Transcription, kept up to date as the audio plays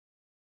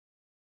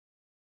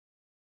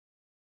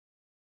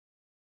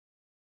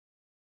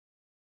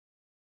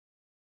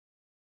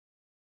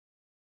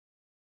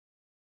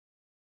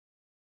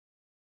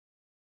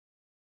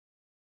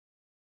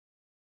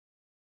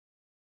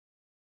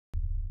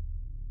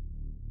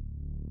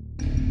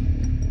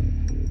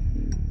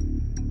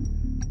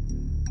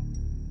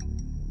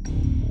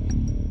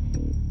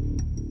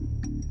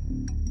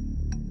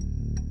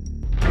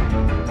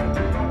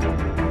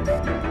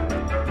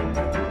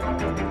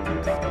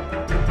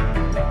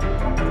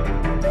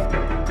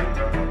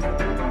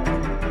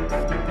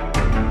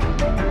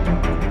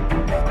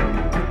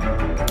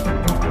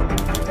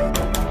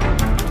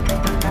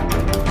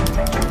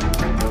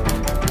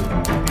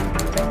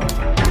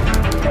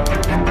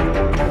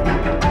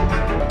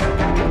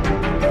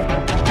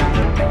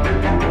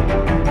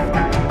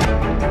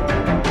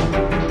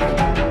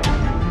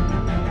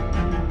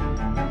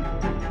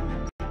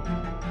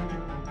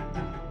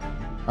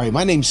All right,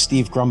 my name's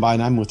Steve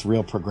Grumbine. I'm with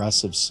Real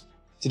Progressives.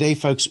 Today,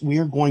 folks, we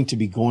are going to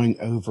be going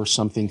over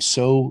something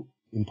so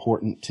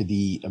important to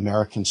the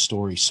American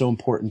story, so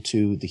important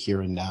to the here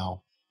and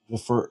now.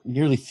 For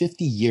nearly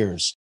 50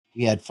 years,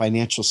 we had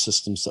financial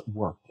systems that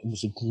worked. It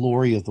was the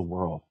glory of the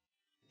world.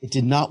 It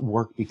did not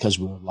work because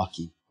we were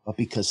lucky, but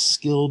because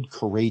skilled,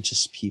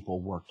 courageous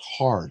people worked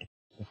hard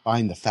to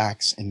find the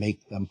facts and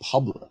make them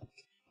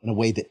public in a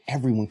way that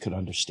everyone could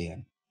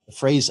understand. The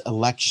phrase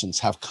elections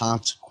have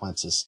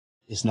consequences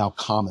is now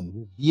common.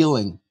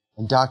 Revealing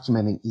and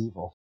documenting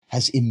evil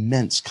has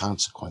immense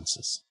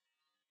consequences.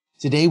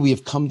 Today, we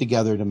have come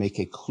together to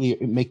make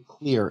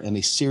clear in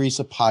a series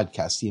of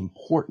podcasts the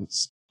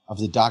importance of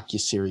the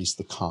docuseries,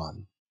 The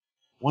Con.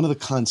 One of the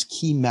Con's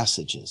key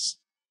messages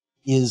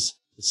is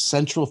the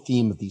central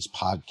theme of these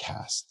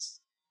podcasts.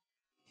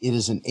 It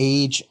is an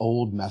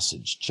age-old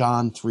message.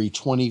 John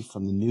 3:20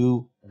 from the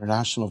New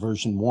International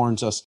Version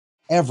warns us,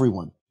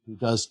 everyone who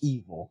does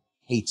evil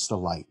hates the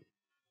light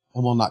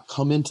and will not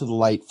come into the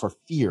light for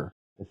fear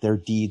that their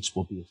deeds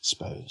will be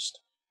exposed.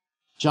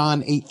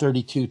 John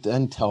 8:32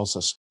 then tells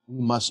us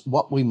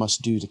what we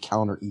must do to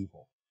counter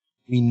evil.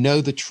 We know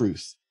the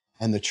truth,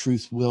 and the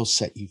truth will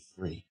set you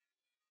free.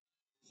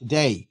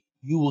 Today,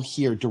 you will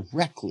hear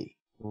directly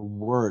the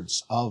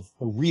words of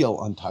the real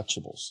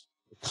Untouchables.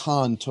 The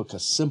Con took a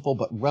simple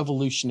but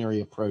revolutionary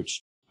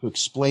approach to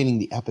explaining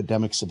the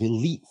epidemics of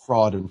elite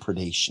fraud and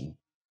predation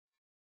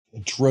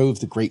that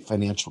drove the great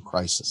financial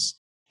crisis.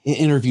 It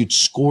interviewed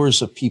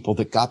scores of people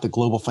that got the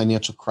global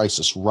financial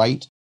crisis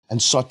right and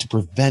sought to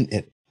prevent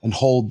it and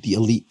hold the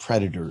elite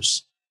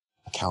predators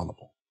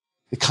accountable.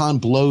 The Con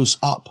blows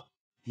up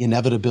the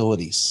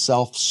inevitability,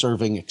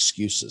 self-serving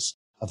excuses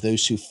of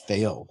those who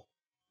failed.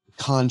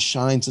 The Con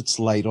shines its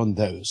light on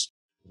those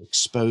who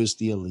exposed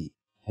the elite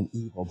and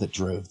evil that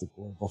drove the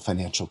global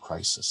financial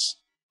crisis.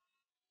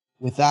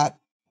 With that,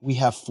 we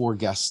have four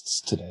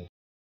guests today.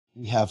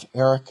 We have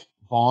Eric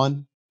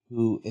Vaughn,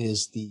 who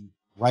is the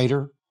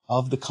writer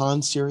of the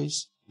Con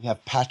series. We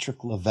have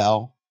Patrick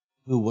Lovell,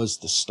 who was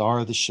the star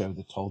of the show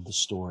that told the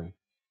story.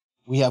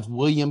 We have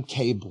William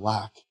K.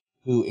 Black,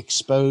 who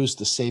exposed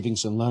the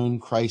savings and loan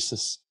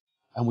crisis.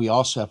 And we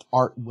also have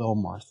Art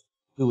Wilmarth,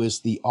 who is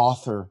the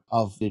author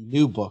of the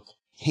new book,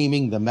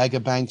 Taming the Mega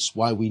Banks,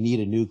 Why We Need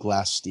a New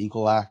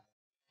Glass-Steagall Act.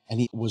 And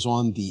he was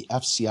on the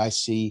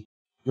FCIC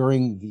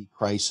during the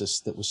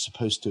crisis that was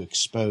supposed to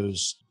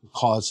expose the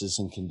causes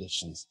and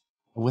conditions.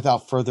 And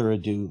without further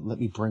ado, let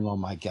me bring on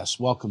my guests.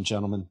 Welcome,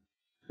 gentlemen.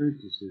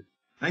 Thank you, Steve.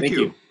 Thank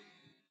you.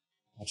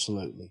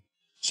 Absolutely.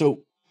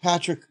 So,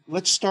 Patrick,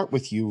 let's start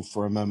with you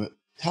for a moment.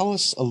 Tell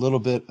us a little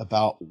bit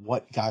about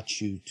what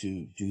got you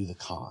to do the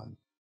Con.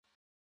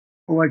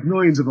 Well, like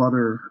millions of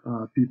other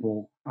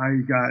people, I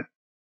got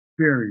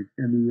buried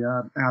in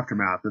the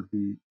aftermath of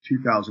the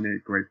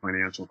 2008 Great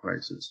Financial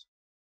Crisis.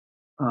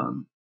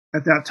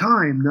 At that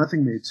time,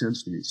 nothing made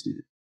sense to me,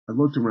 Steve. I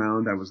looked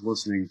around, I was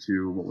listening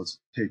to what was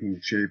taking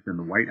shape in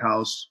the White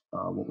House,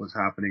 what was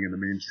happening in the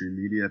mainstream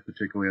media,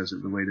 particularly as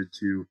it related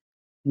to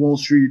Wall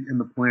Street and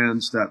the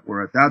plans that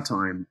were at that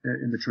time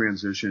in the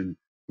transition,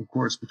 of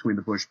course, between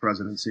the Bush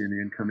presidency and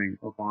the incoming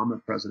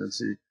Obama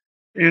presidency.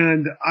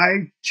 And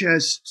I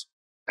just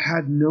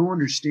had no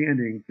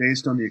understanding,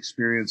 based on the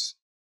experience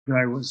that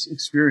I was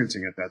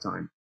experiencing at that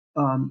time,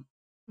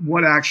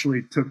 what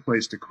actually took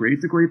place to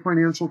create the Great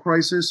Financial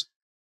Crisis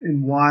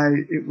and why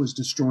it was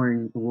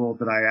destroying the world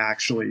that I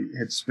actually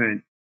had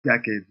spent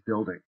decades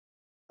building.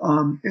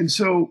 And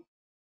so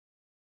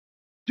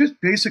just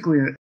basically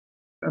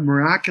a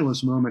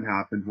miraculous moment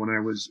happened when I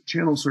was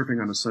channel surfing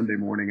on a Sunday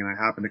morning and I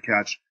happened to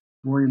catch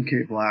William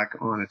K. Black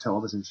on a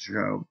television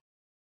show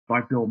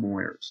by Bill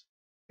Moyers.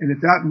 And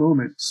at that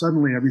moment,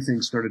 suddenly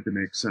everything started to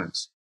make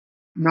sense.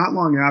 Not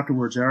long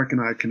afterwards, Eric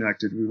and I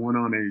connected. We went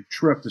on a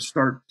trip to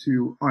start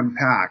to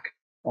unpack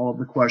all of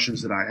the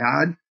questions that I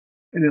had.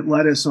 And it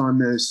led us on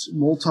this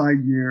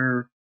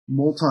multi-year,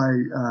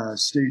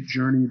 multi-state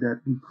journey that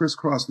we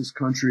crisscrossed this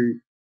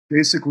country,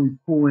 basically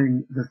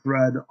pulling the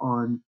thread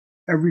on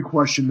every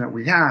question that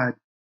we had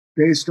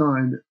based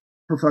on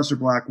Professor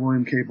Black,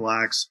 William K.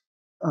 Black's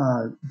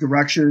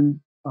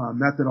direction,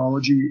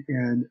 methodology.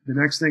 And the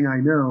next thing I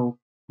know,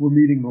 we're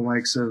meeting the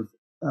likes of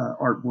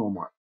Art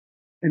Wilmarth.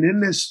 And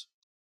in this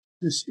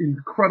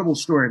incredible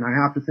story, and I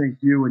have to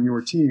thank you and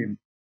your team,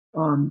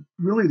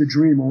 really the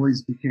dream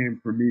always became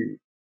for me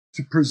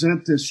to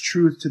present this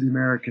truth to the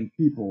American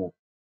people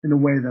in the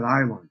way that I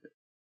learned it.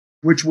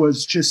 which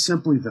was just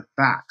simply the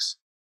facts.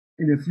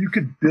 And if you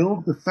could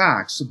build the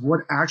facts of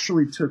what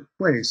actually took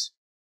place,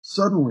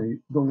 suddenly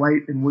the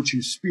light in which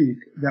you speak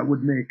that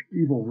would make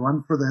evil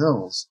run for the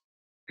hills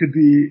could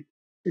be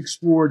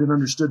explored and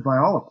understood by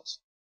all of us.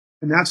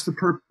 And that's the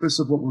purpose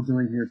of what we're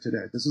doing here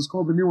today. This is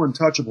called the new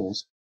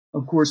Untouchables,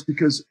 of course,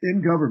 because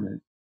in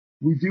government,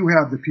 we do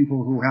have the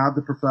people who have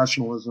the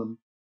professionalism,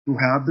 who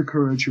have the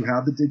courage, who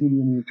have the dignity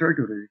and the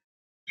integrity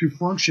to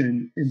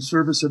function in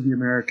service of the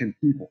American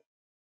people.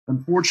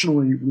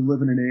 Unfortunately, we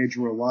live in an age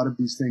where a lot of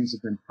these things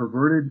have been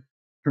perverted,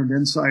 turned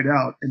inside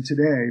out. And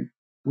today,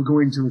 we're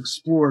going to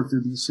explore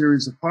through this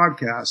series of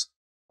podcasts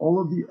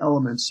all of the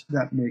elements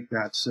that make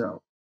that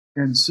so.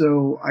 And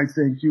so I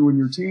thank you and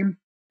your team.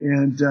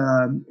 And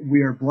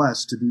we are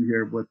blessed to be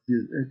here with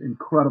the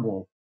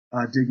incredible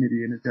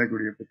dignity and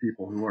integrity of the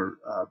people who are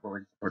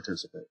willing to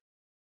participate.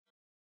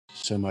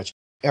 So much.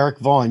 Eric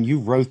Vaughn, you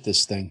wrote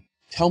this thing.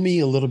 Tell me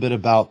a little bit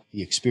about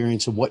the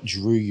experience and what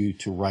drew you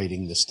to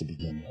writing this to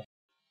begin with.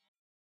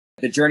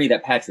 The journey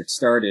that Patrick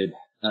started,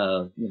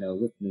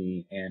 with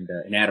me and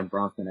Adam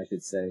Bronfman, I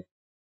should say,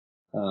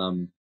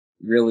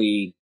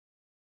 really,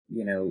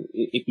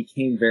 it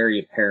became very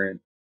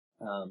apparent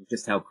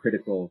just how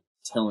critical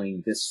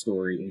telling this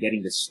story and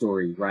getting this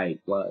story right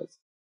was.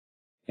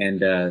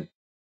 And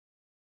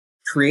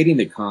creating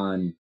the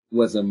con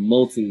was a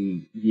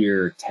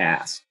multi-year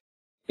task.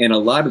 And a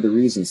lot of the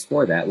reasons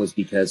for that was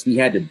because we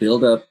had to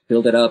build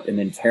it up and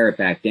then tear it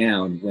back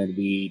down when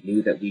we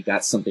knew that we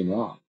got something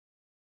wrong.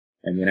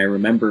 I mean, I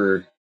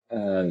remember,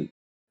 it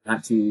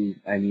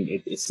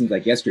seems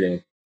like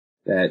yesterday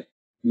that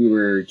we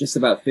were just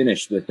about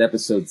finished with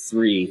episode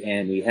 3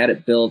 and we had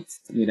it built,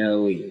 in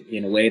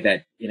a way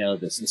that,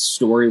 the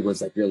story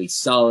was like really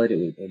solid.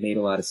 It made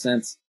a lot of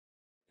sense.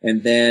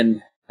 And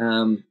then,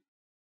 I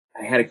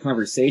had a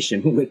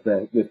conversation with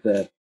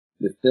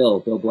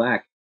Bill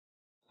Black,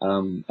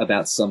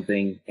 about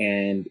something,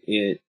 and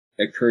it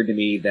occurred to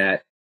me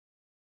that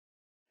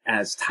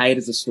as tight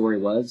as the story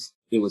was,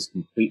 it was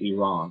completely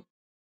wrong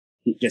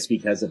just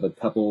because of a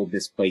couple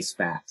misplaced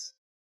facts.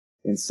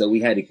 And so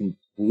we had to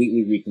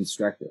completely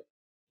reconstruct it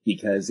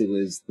because it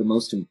was the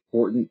most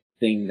important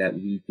thing that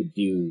we could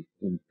do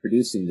in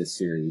producing this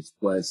series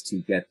was to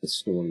get the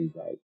story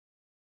right.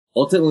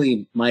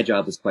 Ultimately, my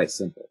job was quite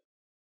simple.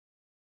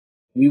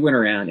 We went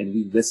around and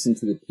we listened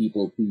to the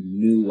people who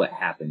knew what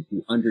happened,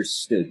 who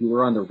understood, who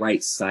were on the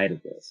right side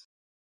of this,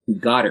 who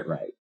got it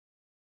right.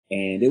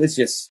 And it was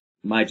just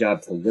my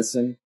job to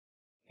listen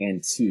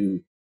and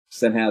to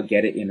somehow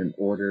get it in an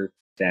order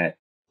that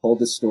told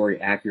the story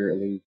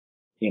accurately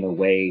in a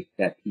way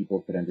that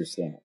people could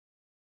understand.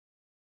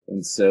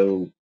 And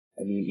so,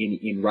 I mean,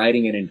 in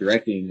writing and in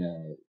directing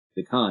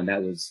the con,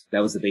 that was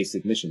the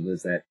basic mission,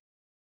 was that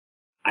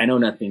I know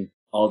nothing,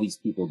 all these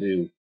people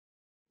do.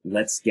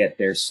 Let's get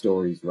their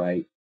stories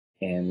right,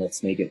 and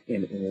let's make it,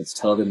 and let's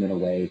tell them in a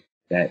way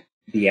that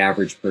the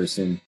average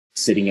person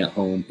sitting at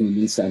home who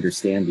needs to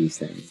understand these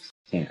things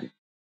can.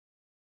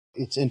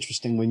 It's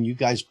interesting when you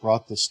guys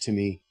brought this to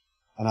me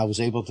and I was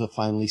able to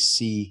finally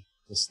see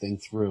this thing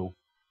through.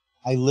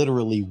 I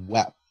literally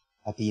wept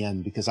at the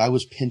end because I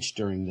was pinched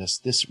during this.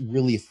 This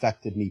really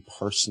affected me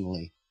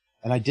personally,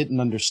 and I didn't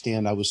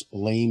understand. I was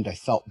blamed. I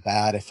felt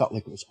bad. I felt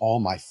like it was all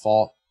my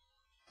fault.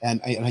 And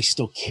I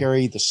still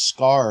carry the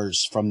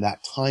scars from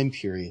that time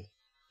period.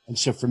 And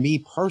so for me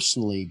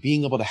personally,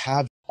 being able to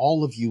have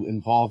all of you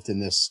involved in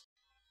this,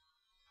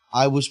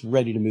 I was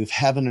ready to move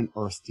heaven and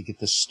earth to get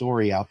this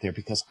story out there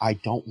because I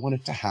don't want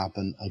it to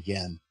happen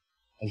again.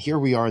 And here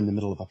we are in the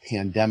middle of a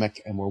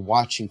pandemic and we're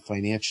watching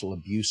financial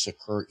abuse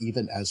occur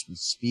even as we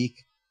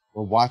speak.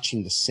 We're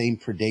watching the same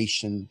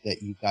predation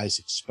that you guys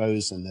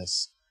expose in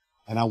this.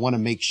 And I want to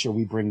make sure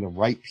we bring the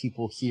right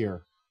people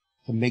here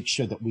to make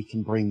sure that we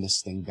can bring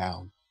this thing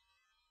down.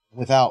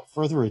 Without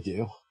further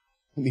ado,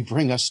 let me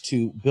bring us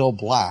to Bill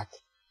Black.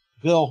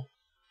 Bill,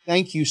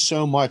 thank you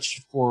so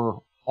much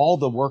for all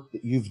the work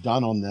that you've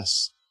done on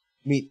this.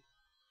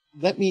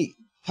 Let me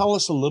tell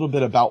us a little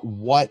bit about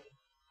what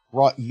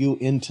brought you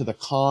into the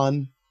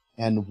con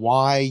and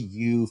why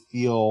you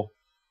feel,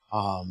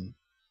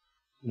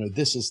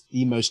 this is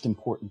the most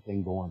important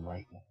thing going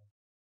right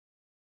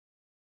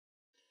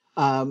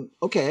now.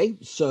 Okay,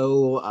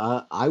 so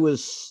I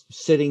was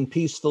sitting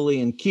peacefully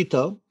in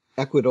Quito,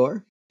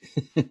 Ecuador,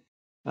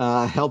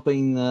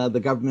 helping the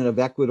government of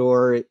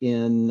Ecuador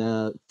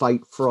in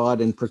fight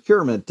fraud and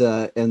procurement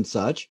and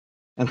such.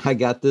 And I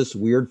got this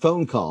weird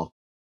phone call.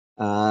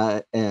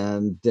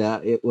 And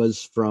it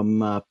was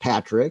from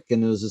Patrick,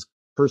 and it was this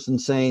person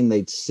saying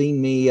they'd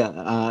seen me,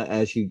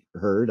 as you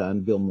heard,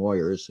 I'm Bill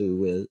Moyers,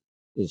 who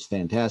is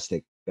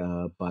fantastic,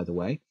 by the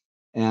way.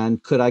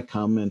 And could I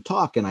come and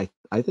talk? And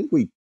I think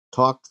we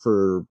talked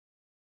for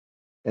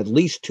at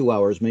least 2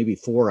 hours, maybe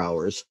 4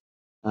 hours,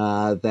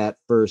 that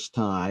first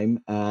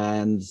time.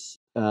 And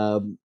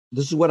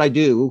this is what I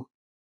do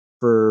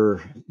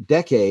for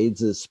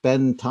decades, is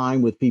spend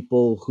time with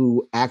people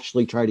who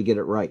actually try to get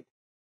it right.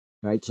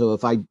 Right. So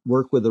if I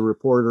work with a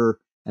reporter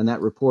and that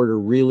reporter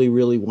really,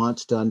 really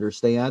wants to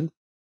understand,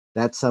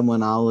 that's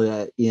someone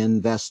I'll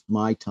invest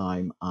my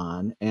time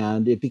on.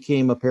 And it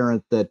became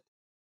apparent that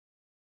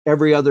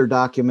every other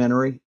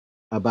documentary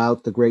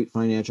about the great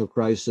financial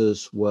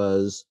crisis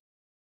was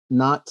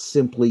not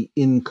simply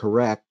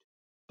incorrect,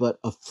 but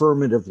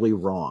affirmatively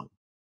wrong.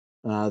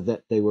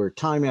 That they were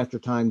time after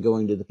time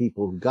going to the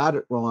people who got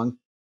it wrong.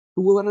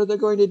 What are they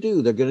going to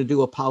do? They're going to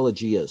do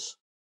apologias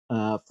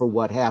for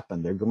what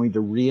happened. They're going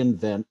to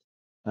reinvent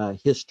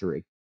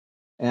history.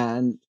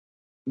 And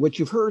what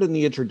you've heard in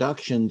the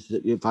introductions,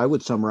 if I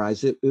would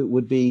summarize it, it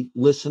would be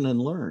listen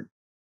and learn,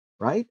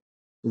 right?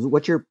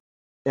 What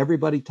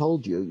everybody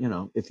told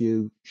you, if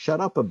you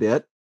shut up a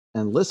bit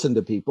and listen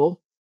to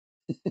people,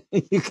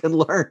 you can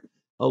learn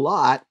a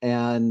lot.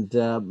 And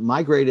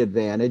my great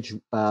advantage,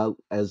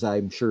 as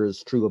I'm sure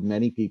is true of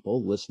many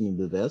people listening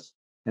to this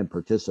and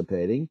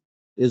participating,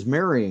 is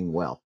marrying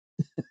well.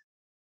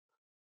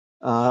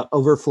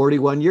 Over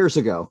 41 years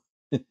ago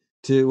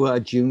to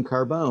June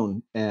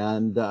Carbone.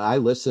 And I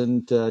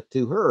listened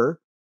to her,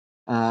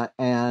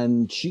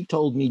 and she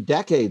told me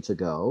decades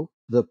ago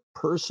the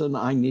person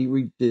I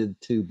needed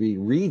to be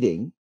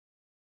reading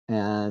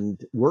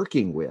and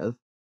working with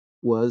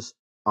was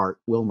Art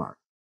Wilmarth.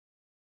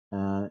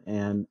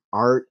 And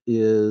Art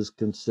is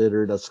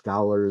considered a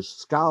scholar's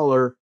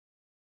scholar,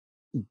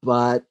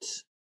 but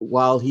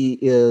while he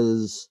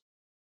is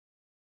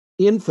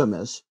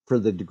infamous for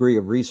the degree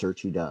of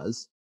research he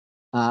does,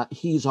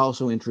 he's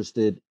also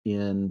interested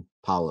in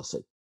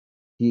policy.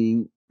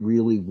 He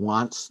really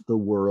wants the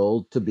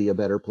world to be a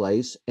better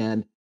place,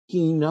 and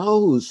he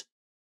knows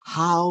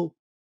how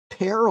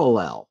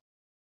parallel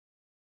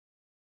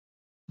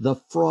the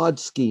fraud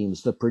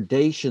schemes, the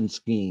predation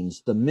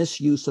schemes, the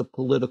misuse of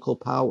political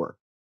power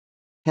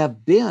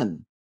have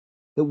been,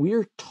 that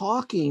we're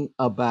talking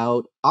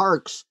about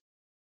arcs.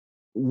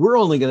 We're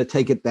only going to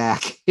take it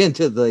back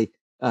into the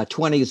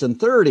 20s and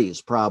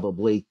 30s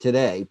probably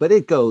today, but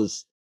it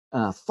goes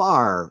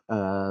far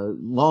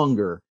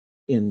longer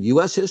in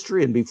U.S.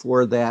 history and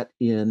before that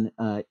in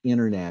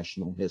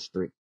international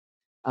history.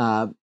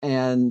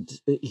 And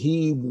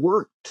he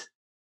worked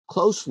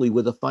closely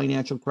with the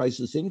Financial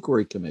Crisis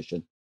Inquiry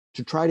Commission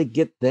to try to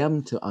get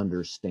them to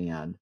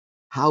understand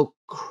how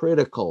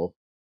critical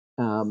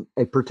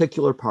a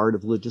particular part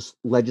of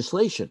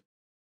legislation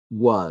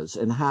was,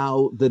 and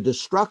how the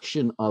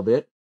destruction of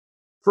it,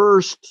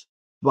 first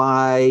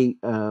by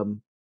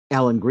Alan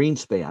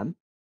Greenspan,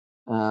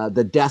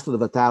 the death of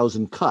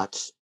 1,000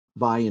 cuts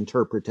by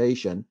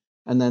interpretation,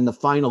 and then the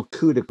final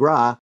coup de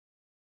grace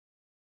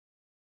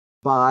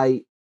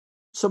by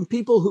some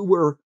people who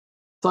were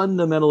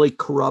fundamentally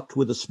corrupt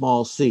with a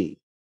small c.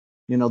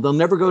 They'll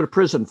never go to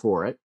prison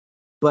for it,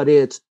 but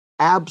it's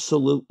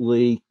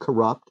absolutely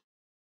corrupt,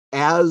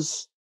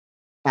 as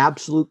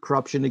absolute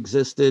corruption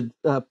existed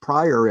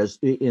prior, as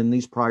in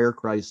these prior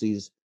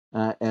crises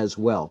as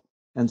well.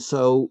 And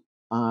so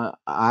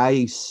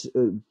I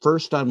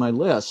first on my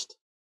list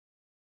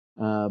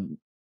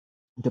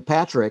to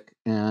Patrick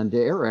and to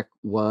Eric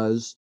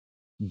was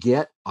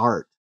get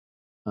Art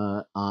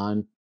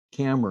on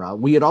camera.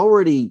 We had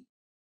already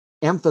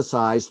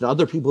emphasized,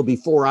 other people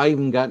before I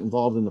even got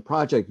involved in the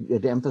project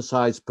had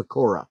emphasized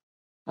Pecora,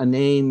 a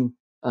name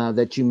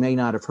that you may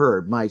not have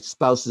heard. My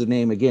spouse's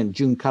name again,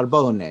 June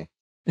Carbone.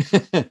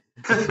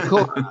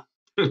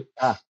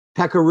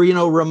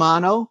 Pecorino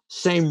Romano,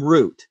 same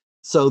root.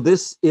 So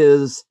this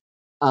is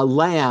a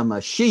lamb,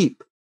 a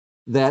sheep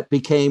that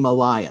became a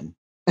lion.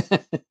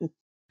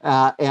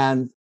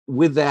 And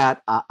with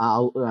that,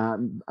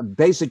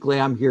 basically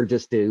I'm here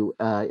just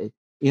to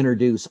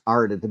introduce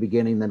Art at the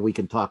beginning, then we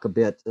can talk a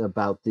bit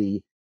about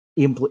the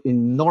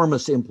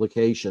enormous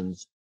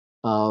implications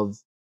of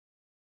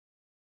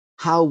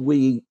how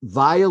we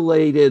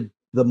violated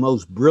the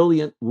most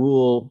brilliant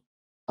rule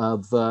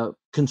of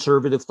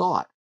conservative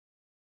thought,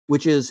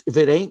 which is if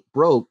it ain't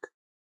broke,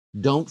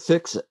 don't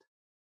fix it.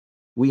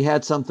 We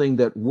had something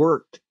that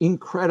worked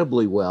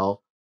incredibly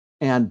well,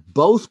 and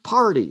both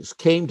parties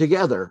came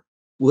together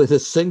with a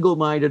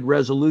single-minded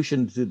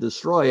resolution to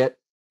destroy it.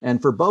 And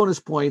for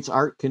bonus points,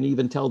 Art can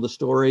even tell the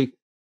story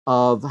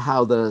of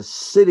how the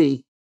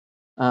city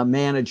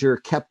manager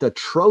kept a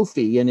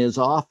trophy in his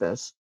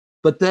office,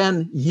 but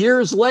then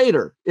years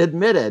later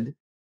admitted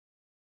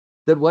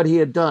that what he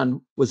had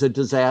done was a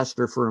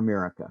disaster for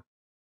America.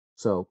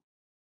 So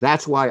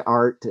that's why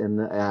Art, and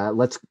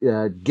let's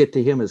get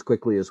to him as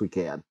quickly as we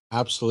can.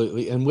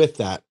 Absolutely. And with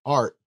that,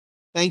 Art,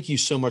 thank you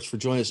so much for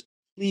joining us.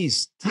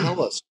 Please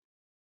tell us,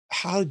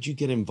 how did you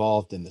get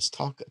involved in this?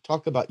 Talk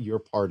about your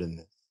part in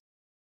this.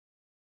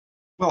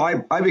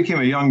 Well, I became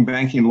a young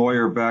banking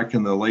lawyer back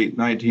in the late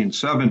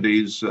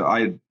 1970s.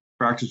 I had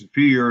practiced a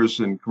few years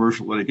in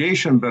commercial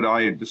litigation, but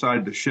I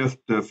decided to shift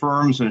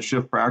firms and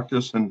shift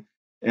practice,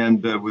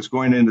 and was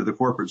going into the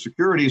corporate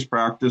securities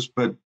practice.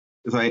 But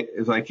as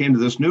I came to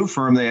this new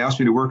firm, they asked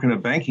me to work in a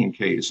banking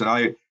case,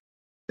 and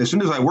as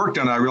soon as I worked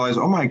on it, I realized,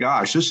 oh my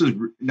gosh, this is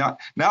not,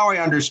 now I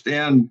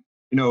understand,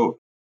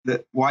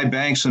 that why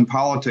banks and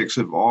politics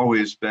have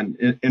always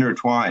been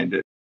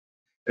intertwined.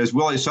 As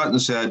Willie Sutton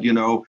said,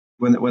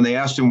 when they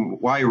asked him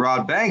why he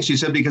robbed banks, he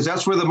said, because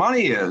that's where the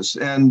money is.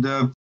 And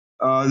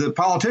the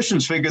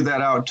politicians figured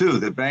that out too,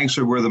 that banks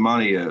are where the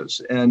money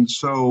is. And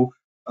so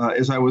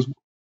as I was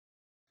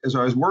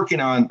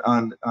working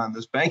on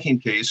this banking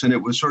case, and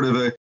it was sort of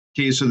a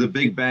case of the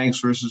big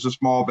banks versus the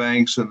small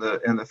banks, and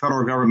the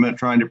federal government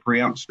trying to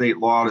preempt state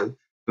law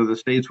so the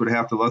states would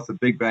have to let the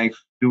big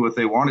banks do what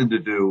they wanted to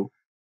do.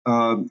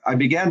 I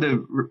began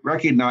to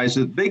recognize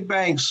that big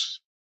banks,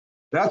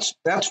 that's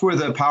where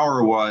the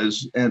power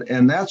was,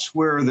 and that's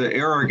where the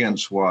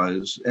arrogance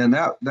was, and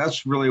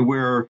that's really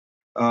where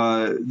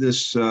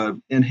this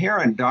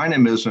inherent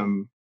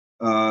dynamism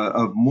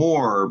of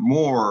more.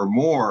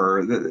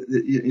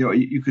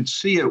 You could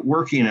see it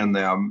working in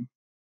them,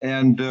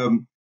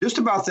 and just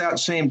about that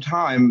same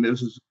time,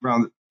 this was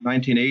around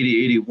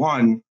 1980,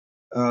 81.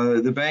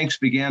 The banks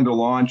began to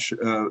launch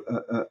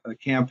a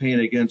campaign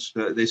against.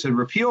 They said,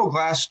 "Repeal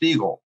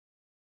Glass-Steagall."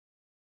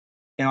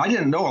 And I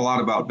didn't know a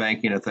lot about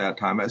banking at that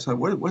time. I said,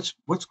 what's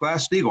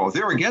Glass-Steagall? If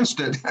they're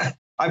against it,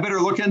 I better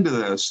look into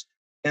this.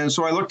 And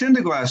so I looked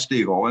into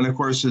Glass-Steagall. And of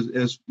course,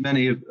 as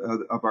many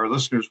of our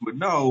listeners would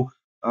know,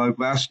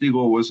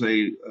 Glass-Steagall was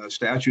a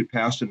statute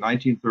passed in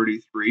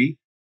 1933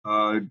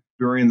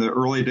 during the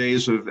early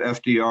days of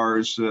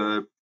FDR's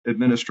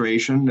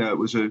administration. It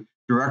was a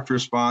direct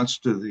response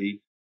to the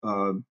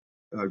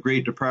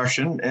Great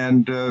Depression.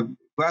 And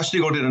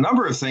Glass-Steagall did a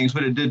number of things,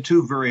 but it did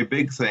two very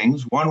big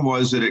things. One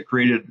was that it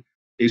created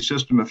a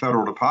system of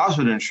federal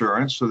deposit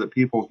insurance so that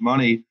people's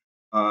money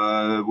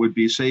would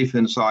be safe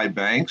inside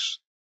banks.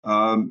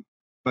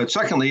 But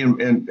secondly,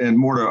 and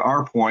more to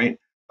our point,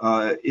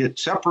 it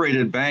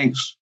separated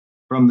banks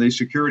from the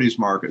securities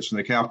markets and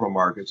the capital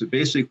markets. It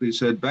basically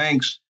said,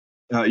 banks,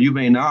 you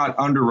may not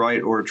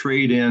underwrite or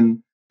trade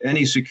in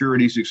any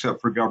securities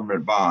except for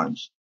government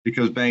bonds,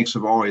 because banks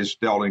have always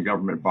dealt in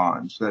government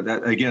bonds.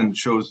 That again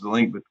shows the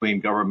link between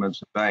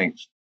governments and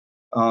banks.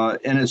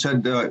 And it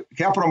said,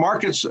 capital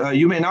markets,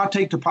 you may not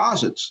take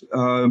deposits,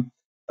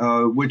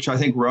 which I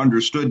think were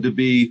understood to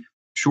be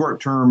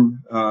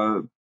short-term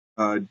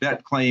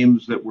debt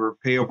claims that were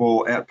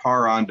payable at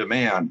par on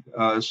demand.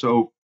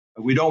 So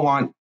we don't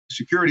want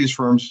securities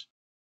firms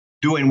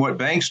doing what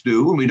banks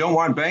do, and we don't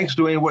want banks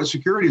doing what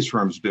securities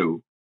firms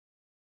do.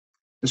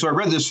 And so I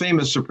read this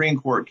famous Supreme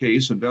Court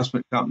case,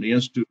 Investment Company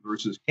Institute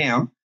versus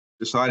Camp,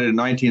 decided in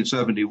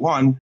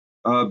 1971,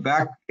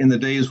 back in the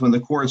days when the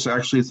courts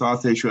actually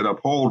thought they should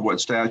uphold what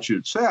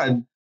statute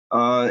said.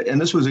 And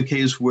this was a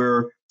case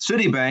where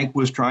Citibank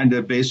was trying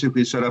to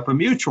basically set up a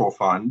mutual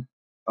fund.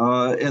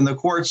 And the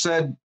court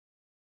said,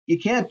 you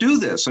can't do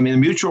this. I mean, a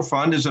mutual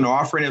fund is an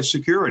offering of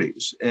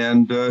securities.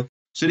 And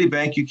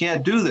Citibank, you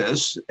can't do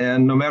this.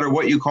 And no matter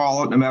what you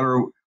call it, no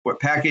matter what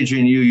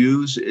packaging you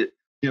use,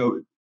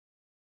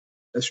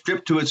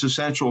 stripped to its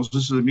essentials,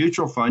 this is a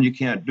mutual fund, you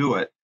can't do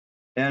it.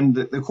 And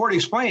the court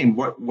explained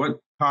what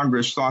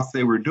Congress thought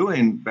they were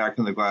doing back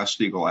in the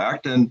Glass-Steagall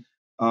Act. And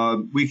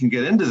we can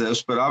get into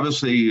this, but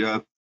obviously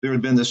there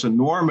had been this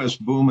enormous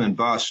boom and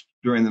bust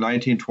during the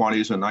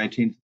 1920s and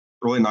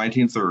early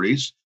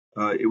 1930s.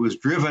 It was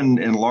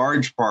driven in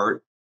large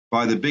part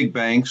by the big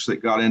banks that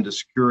got into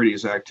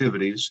securities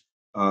activities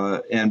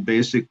and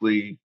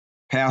basically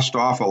passed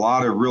off a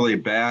lot of really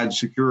bad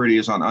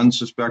securities on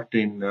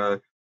unsuspecting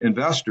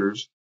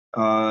investors.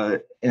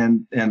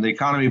 And the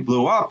economy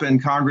blew up,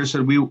 and Congress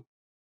said,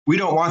 we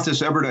don't want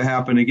this ever to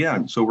happen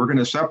again, so we're going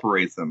to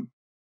separate them.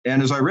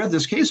 And as I read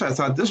this case, I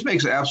thought, this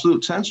makes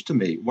absolute sense to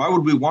me. Why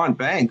would we want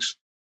banks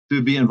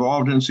to be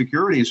involved in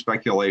securities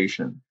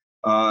speculation?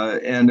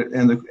 And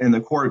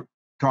the court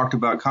talked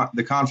about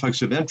the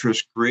conflicts of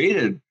interest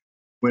created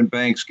when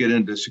banks get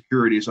into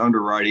securities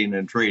underwriting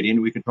and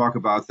trading. We can talk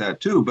about that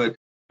too. But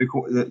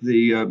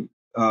the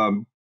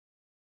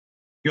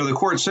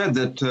court said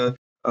that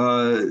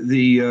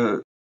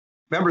the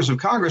members of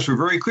Congress were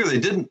very clear. They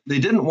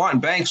didn't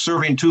want banks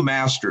serving two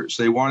masters.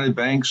 They wanted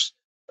banks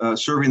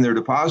serving their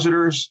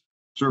depositors,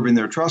 serving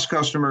their trust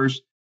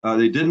customers.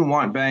 They didn't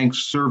want banks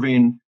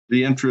serving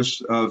the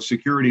interests of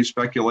security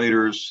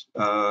speculators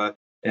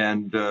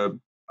and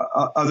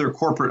other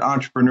corporate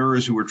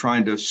entrepreneurs who were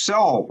trying to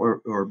sell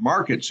or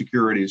market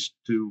securities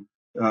to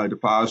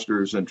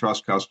depositors and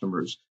trust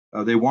customers.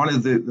 They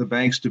wanted the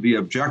banks to be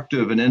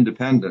objective and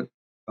independent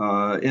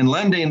in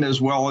lending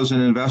as well as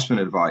in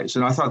investment advice.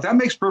 And I thought that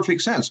makes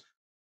perfect sense.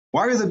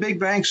 Why are the big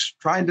banks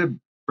trying to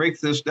break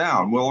this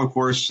down? Well, of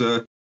course,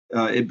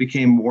 it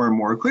became more and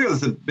more clear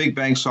that the big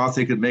banks thought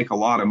they could make a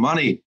lot of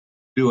money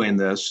doing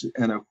this.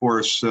 And of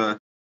course,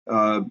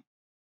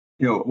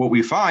 what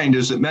we find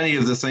is that many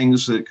of the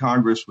things that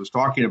Congress was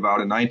talking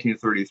about in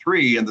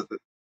 1933 and that the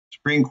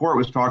Supreme Court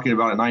was talking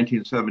about in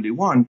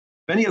 1971,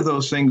 many of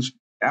those things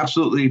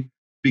absolutely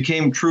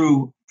became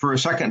true for a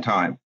second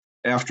time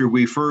after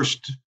we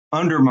first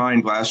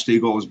undermined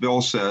Glass-Steagall, as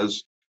Bill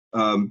says,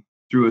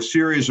 through a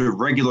series of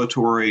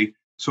regulatory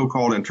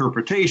so-called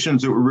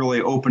interpretations that were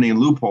really opening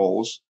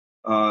loopholes.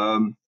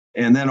 And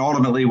then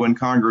ultimately, when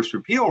Congress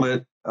repealed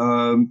it,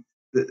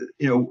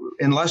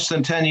 in less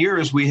than 10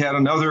 years, we had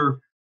another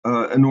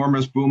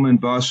enormous boom and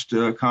bust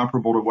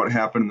comparable to what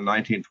happened in the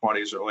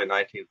 1920s, early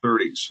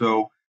 1930s.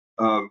 So,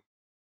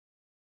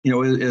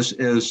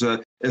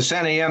 as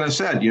Santa Anna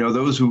said,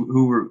 those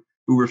who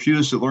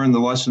refuse to learn the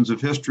lessons of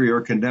history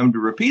are condemned to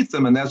repeat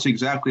them, and that's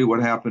exactly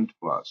what happened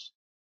to us.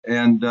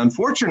 And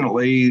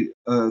unfortunately,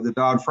 the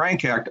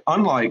Dodd-Frank Act,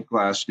 unlike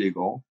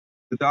Glass-Steagall,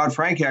 the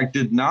Dodd-Frank Act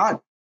did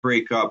not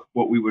break up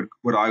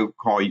what I would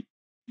call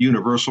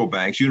universal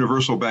banks.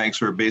 Universal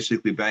banks are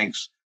basically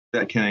banks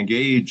that can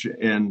engage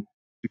in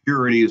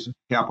securities,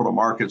 capital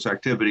markets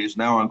activities,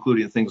 now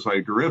including things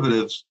like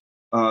derivatives.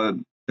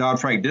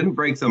 Dodd-Frank didn't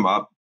break them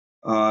up,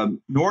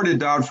 nor did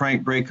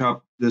Dodd-Frank break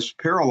up this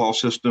parallel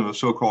system of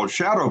so-called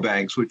shadow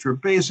banks, which are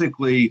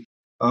basically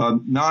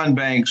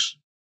non-banks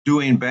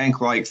doing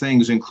bank-like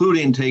things,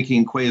 including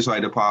taking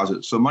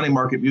quasi-deposits. So money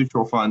market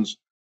mutual funds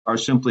are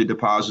simply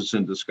deposits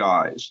in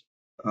disguise.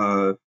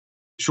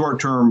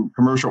 Short-term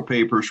commercial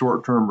paper,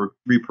 short-term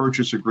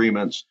repurchase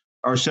agreements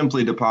are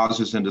simply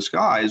deposits in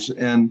disguise.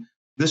 And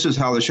this is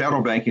how the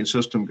shadow banking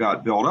system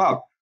got built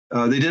up.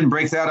 They didn't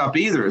break that up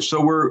either.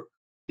 So we're,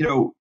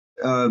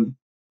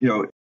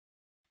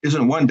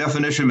 isn't one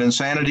definition of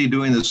insanity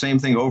doing the same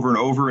thing over and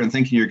over and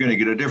thinking you're going to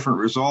get a different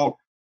result?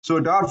 So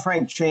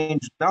Dodd-Frank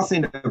changed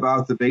nothing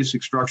about the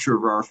basic structure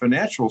of our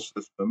financial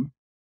system,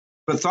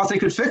 but thought they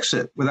could fix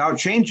it without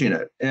changing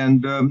it.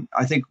 And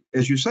I think,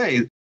 as you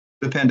say,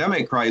 the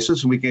pandemic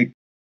crisis, and we can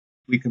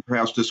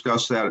perhaps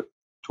discuss that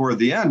toward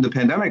the end. The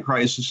pandemic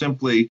crisis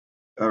simply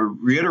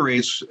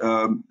reiterates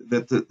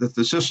that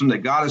the system that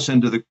got us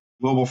into the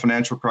global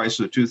financial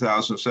crisis of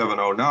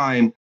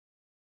 2007-09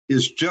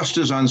 is just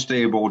as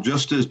unstable,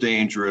 just as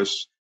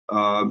dangerous,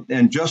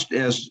 and just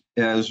as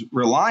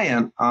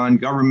reliant on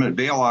government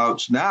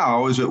bailouts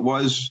now as it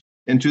was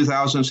in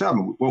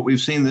 2007. What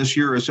we've seen this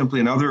year is simply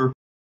another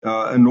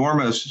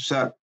enormous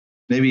set,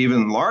 maybe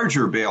even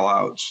larger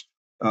bailouts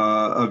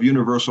of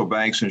universal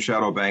banks and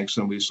shadow banks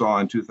than we saw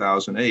in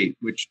 2008,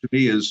 which to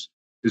me is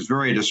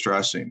very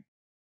distressing.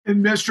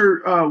 And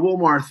Mr.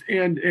 Wilmarth,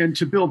 and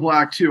to Bill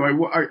Black too,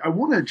 I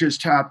want to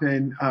just tap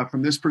in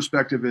from this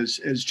perspective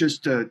as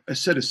just a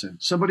citizen,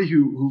 somebody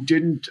who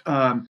didn't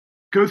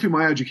go through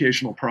my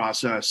educational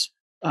process,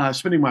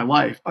 spending my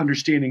life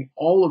understanding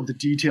all of the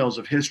details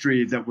of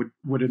history that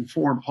would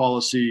inform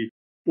policy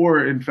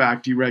or, in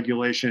fact,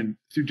 deregulation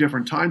through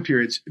different time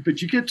periods.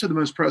 But you get to the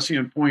most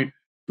prescient point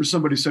for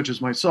somebody such as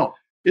myself.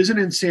 Isn't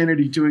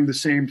insanity doing the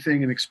same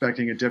thing and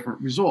expecting a different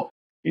result?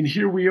 And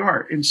here we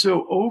are. And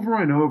so over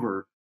and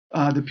over,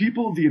 the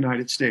people of the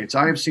United States,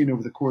 I have seen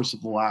over the course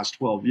of the last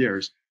 12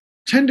 years,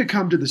 tend to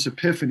come to this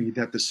epiphany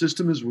that the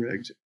system is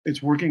rigged,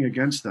 it's working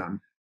against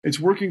them, it's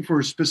working for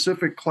a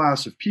specific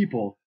class of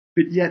people,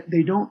 but yet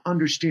they don't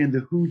understand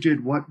the who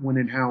did what, when,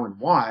 and how, and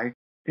why,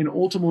 and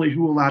ultimately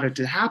who allowed it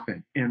to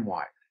happen and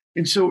why.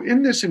 And so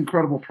in this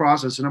incredible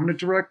process, and I'm going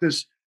to direct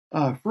this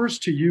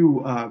first to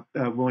you,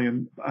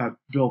 William,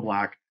 Bill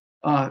Black,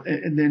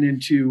 and then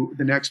into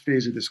the next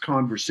phase of this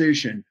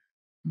conversation,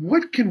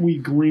 what can we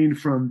glean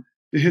from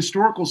the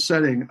historical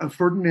setting of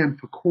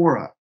Ferdinand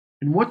Pecora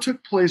and what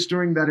took place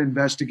during that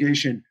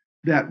investigation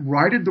that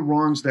righted the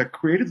wrongs that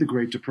created the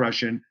Great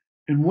Depression,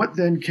 and what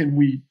then can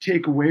we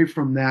take away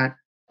from that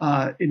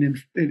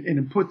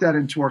and put that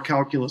into our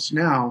calculus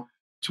now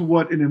to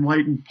what an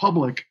enlightened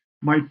public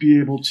might be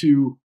able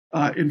to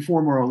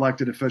inform our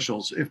elected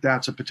officials if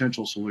that's a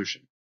potential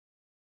solution?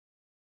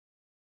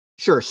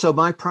 Sure. So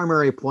my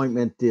primary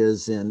appointment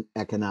is in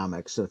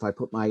economics. So if I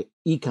put my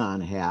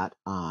econ hat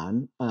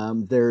on,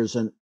 there's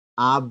an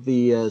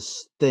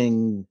obvious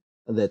thing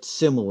that's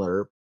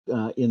similar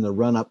in the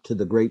run-up to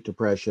the Great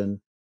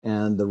Depression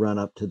and the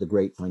run-up to the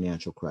Great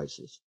Financial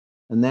Crisis.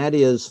 And that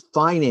is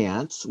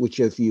finance, which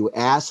if you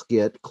ask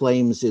it,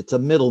 claims it's a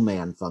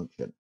middleman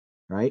function,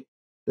 right?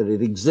 That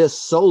it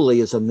exists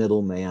solely as a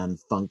middleman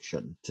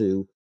function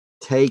to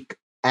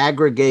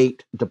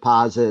aggregate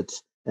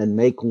deposits and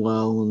make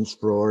loans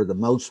for the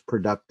most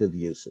productive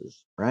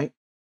uses, right?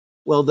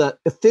 Well, the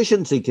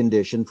efficiency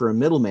condition for a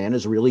middleman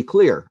is really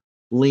clear: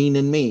 lean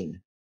and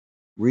mean,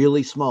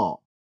 really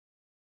small.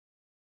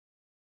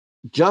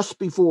 Just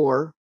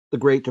before the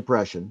Great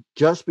Depression,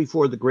 just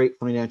before the Great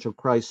Financial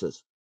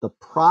Crisis, the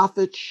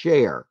profit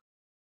share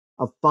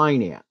of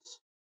finance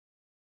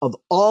of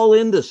all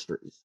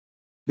industries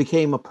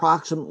became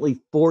approximately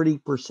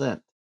 40%.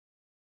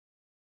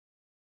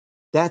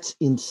 That's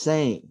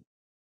insane,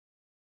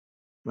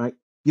 right?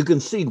 You can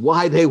see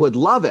why they would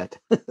love it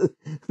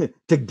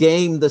to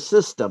game the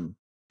system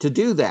to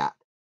do that,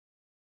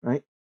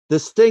 right?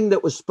 This thing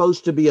that was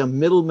supposed to be a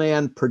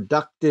middleman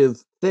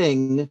productive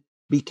thing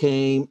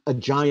became a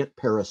giant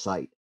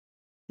parasite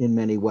in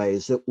many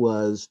ways. It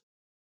was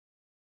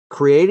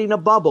creating a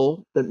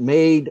bubble that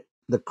made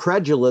the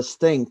credulous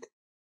think,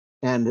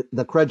 and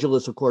the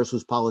credulous, of course,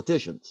 was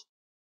politicians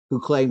who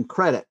claimed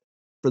credit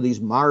for these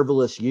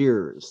marvelous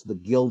years, the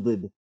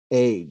Gilded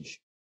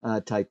Age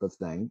type of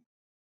thing.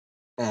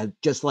 And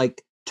just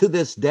like to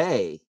this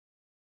day,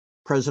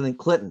 President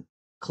Clinton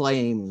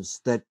claims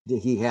that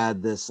he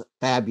had this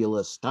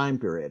fabulous time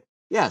period.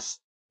 Yes,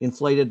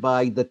 inflated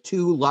by the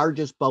two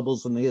largest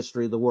bubbles in the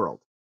history of the world,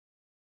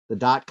 the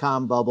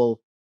dot-com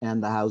bubble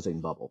and the housing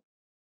bubble,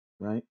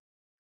 right?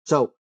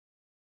 So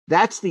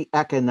that's the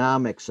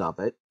economics of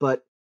it.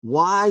 But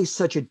why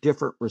such a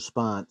different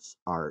response,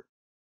 Art?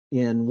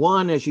 In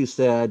one, as you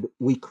said,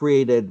 we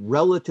created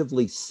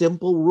relatively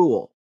simple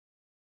rule,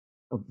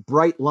 a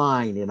bright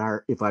line in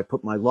our, if I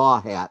put my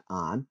law hat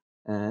on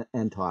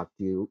and talk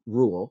to you,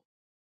 rule,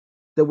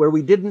 that where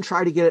we didn't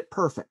try to get it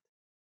perfect,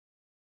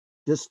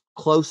 just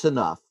close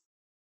enough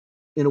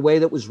in a way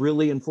that was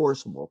really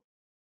enforceable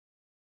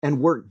and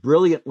worked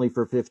brilliantly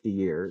for 50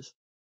 years.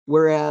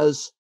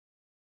 Whereas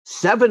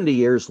 70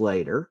 years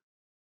later,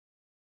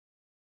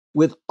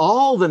 with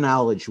all the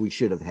knowledge we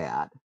should have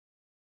had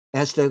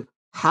as to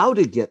how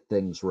to get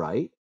things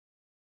right,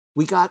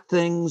 we got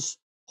things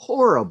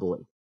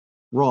horribly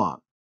wrong.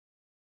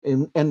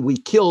 And we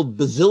killed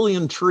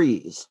bazillion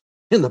trees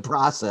in the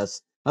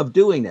process of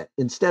doing it.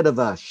 Instead of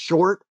a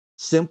short,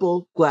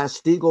 simple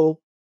Glass-Steagall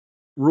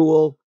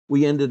rule,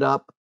 we ended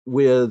up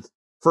with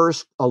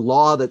first a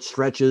law that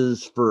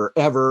stretches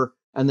forever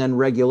and then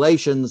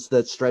regulations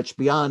that stretch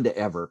beyond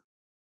ever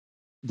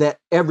that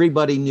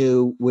everybody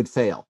knew would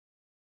fail.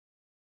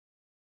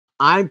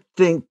 I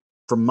think,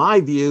 from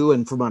my view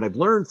and from what I've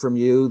learned from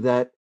you,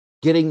 that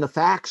getting the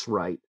facts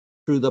right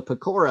through the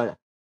Pecora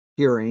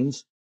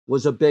hearings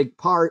was a big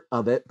part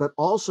of it, but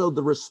also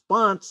the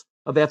response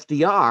of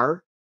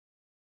FDR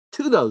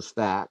to those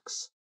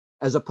facts,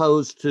 as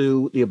opposed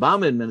to the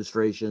Obama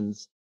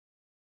administration's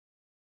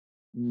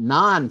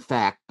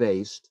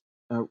non-fact-based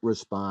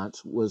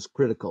response, was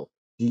critical.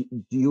 Do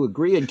you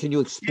agree? And can you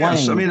explain?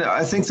 Yes, I mean,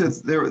 I think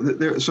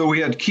that so we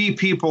had key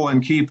people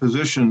in key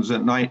positions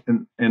in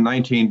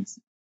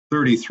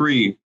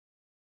 1933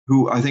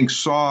 who I think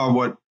saw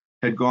what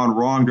had gone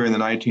wrong during the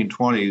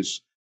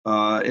 1920s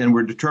and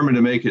were determined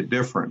to make it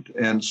different.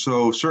 And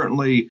so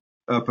certainly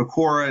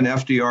Pecora and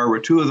FDR were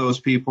two of those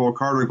people.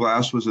 Carter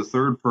Glass was a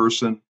third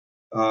person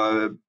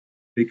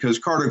because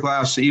Carter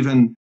Glass,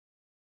 even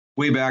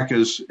way back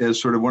as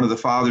sort of one of the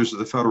fathers of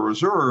the Federal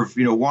Reserve,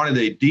 wanted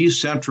a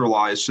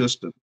decentralized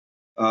system.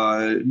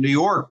 New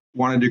York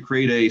wanted to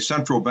create a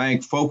central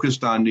bank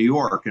focused on New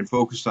York and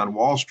focused on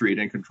Wall Street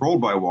and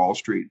controlled by Wall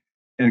Street.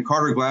 And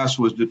Carter Glass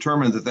was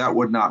determined that that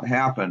would not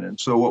happen. And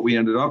so what we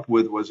ended up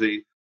with was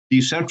a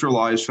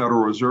decentralized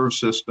Federal Reserve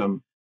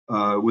system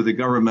with a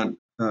government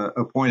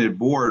appointed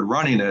board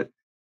running it.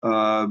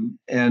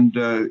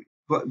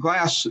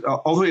 Glass,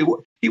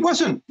 although he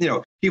wasn't,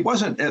 he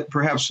wasn't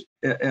perhaps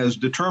as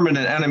determined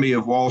an enemy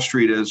of Wall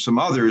Street as some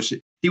others.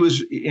 He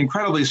was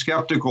incredibly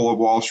skeptical of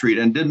Wall Street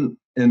and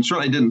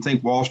certainly didn't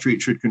think Wall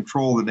Street should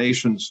control the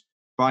nation's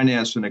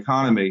finance and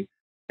economy.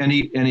 And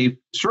he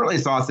certainly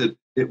thought that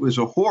it was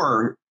a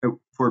horror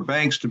for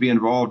banks to be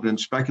involved in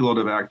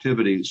speculative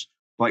activities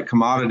like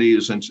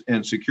commodities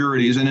and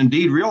securities, and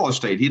indeed real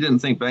estate. He didn't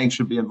think banks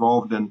should be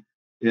involved in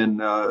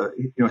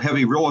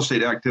heavy real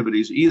estate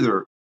activities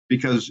either,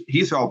 because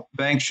he felt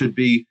banks should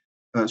be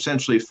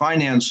essentially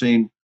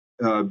financing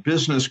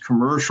business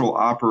commercial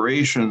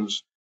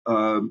operations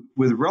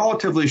with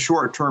relatively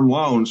short-term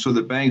loans so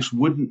that banks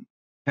wouldn't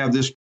have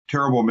this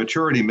terrible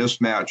maturity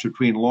mismatch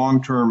between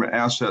long-term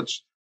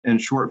assets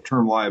and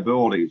short-term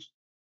liabilities.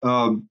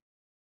 Then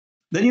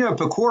you have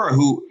Pecora,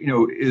 who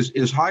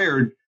is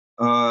hired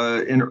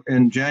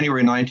in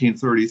January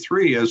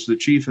 1933 as the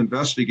chief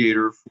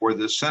investigator for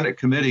the Senate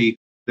committee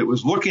that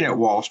was looking at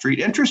Wall Street.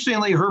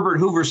 Interestingly, Herbert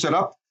Hoover set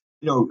up,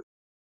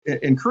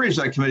 encouraged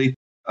that committee.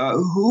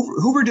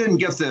 Hoover didn't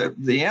get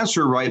the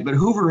answer right, but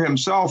Hoover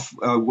himself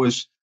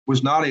was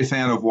not a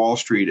fan of Wall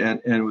Street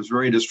and was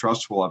very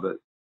distrustful of it.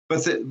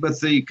 But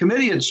the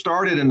committee had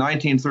started in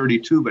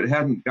 1932, but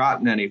hadn't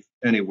gotten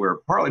anywhere,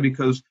 partly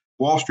because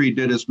Wall Street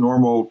did its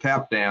normal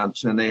tap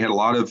dance, and they had a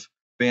lot of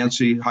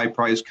fancy,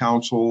 high-priced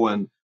counsel,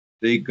 and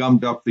they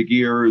gummed up the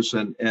gears,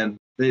 and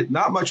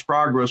not much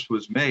progress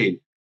was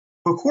made.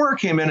 Pecora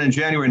came in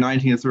January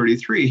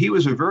 1933. He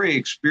was a very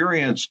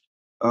experienced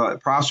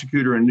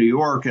prosecutor in New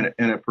York and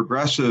a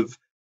progressive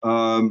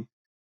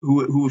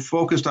who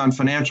focused on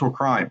financial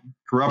crime,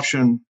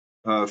 corruption,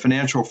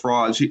 financial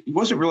frauds. He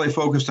wasn't really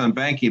focused on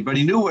banking, but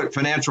he knew what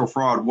financial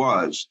fraud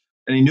was,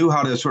 and he knew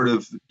how to sort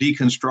of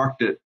deconstruct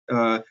it,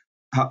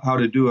 how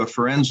to do a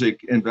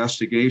forensic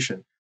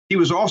investigation. He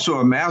was also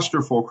a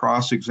masterful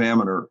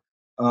cross-examiner.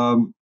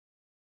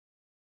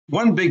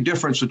 One big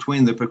difference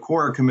between the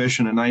Pecora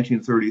Commission in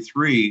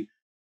 1933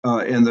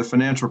 and the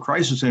Financial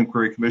Crisis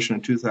Inquiry Commission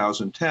in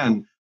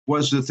 2010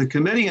 was that the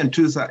committee in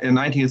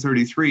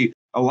 1933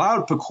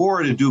 allowed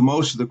Pecora to do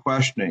most of the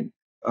questioning.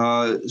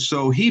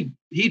 So he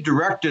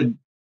directed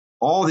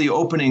all the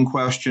opening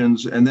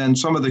questions, and then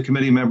some of the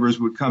committee members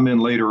would come in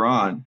later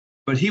on.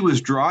 But he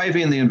was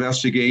driving the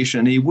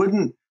investigation. He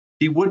wouldn't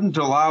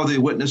allow the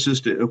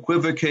witnesses to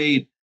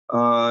equivocate,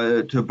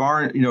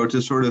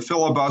 to sort of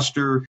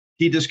filibuster.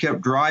 He just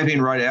kept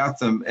driving right at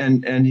them,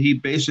 and he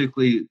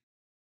basically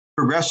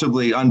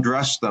progressively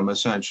undressed them.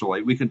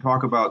 Essentially, we can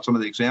talk about some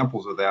of the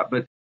examples of that.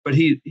 But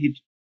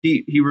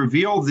he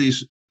revealed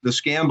the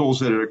scandals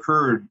that had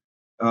occurred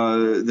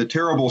the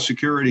terrible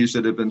securities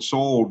that had been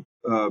sold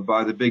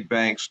by the big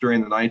banks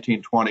during the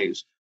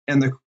 1920s,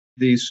 and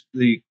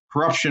the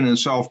corruption and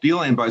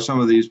self-dealing by some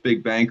of these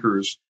big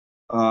bankers,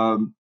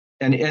 and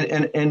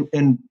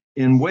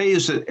in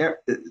ways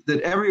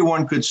that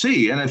everyone could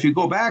see. And if you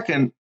go back,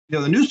 and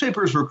the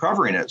newspapers were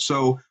covering it.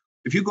 So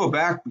if you go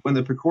back when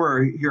the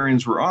Pecora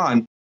hearings were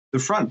on, the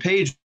front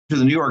page of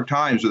the New York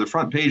Times or the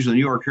front page of the New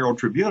York Herald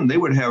Tribune, they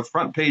would have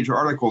front page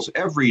articles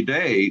every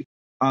day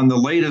on the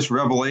latest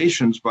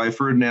revelations by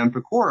Ferdinand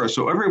Pecora,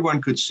 so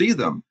everyone could see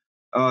them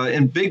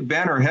in big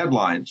banner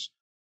headlines.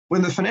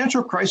 When the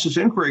Financial Crisis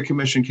Inquiry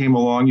Commission came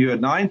along, you had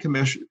 9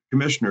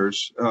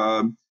 commissioners,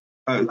 I'm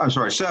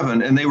sorry,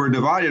 7, and they were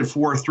divided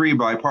 4-3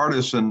 by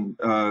partisan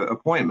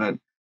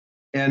appointment.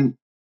 And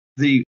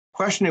the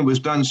questioning was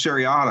done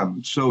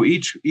seriatim, so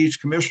each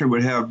commissioner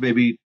would have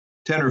maybe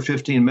 10 or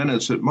 15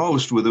 minutes at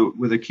most with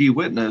a key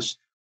witness.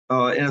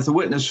 And if the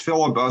witness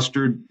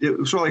filibustered, it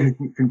was sort of like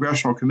a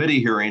congressional committee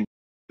hearing.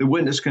 The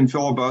witness can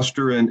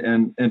filibuster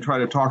and try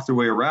to talk their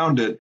way around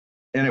it.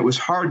 And it was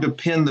hard to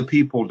pin the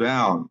people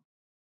down,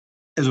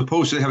 as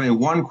opposed to having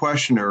one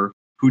questioner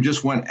who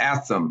just went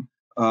at them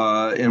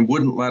and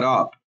wouldn't let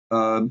up.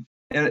 And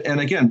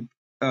again,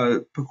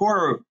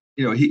 Pecora,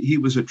 he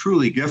was a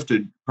truly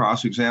gifted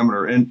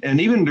cross-examiner.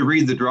 And even to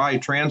read the dry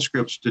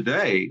transcripts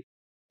today,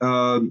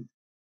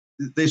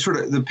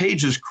 the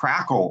pages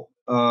crackle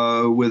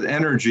with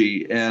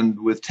energy and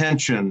with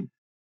tension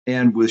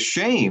and with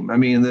shame. I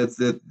mean,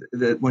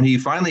 that when he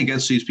finally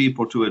gets these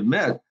people to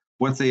admit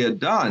what they had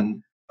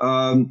done,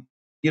 one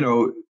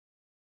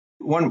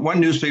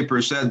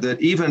newspaper said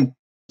that even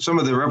some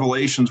of the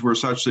revelations were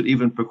such that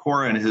even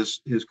Pecora and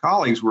his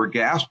colleagues were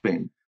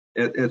gasping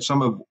at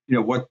some of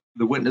what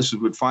the witnesses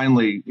would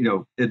finally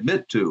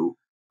admit to.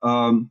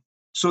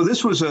 So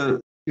this was the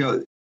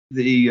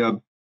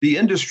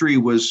industry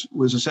was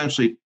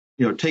essentially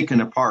taken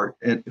apart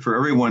and for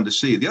everyone to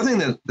see. The other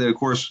thing that of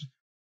course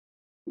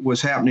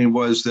was happening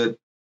was that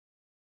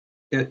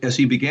as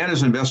he began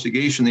his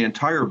investigation, the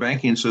entire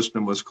banking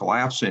system was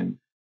collapsing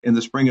in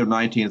the spring of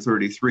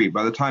 1933.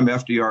 By the time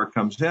FDR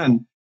comes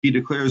in, he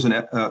declares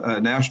a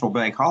national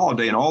bank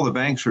holiday, and all the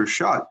banks are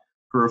shut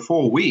for a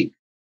full week.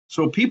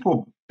 So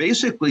people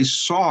basically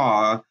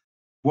saw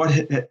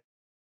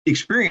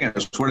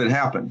experienced what had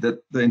happened,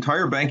 that the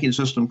entire banking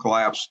system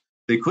collapsed.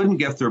 They couldn't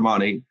get their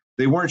money.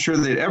 They weren't sure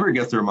they'd ever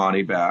get their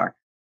money back.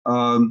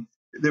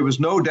 There was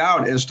no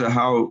doubt as to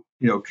how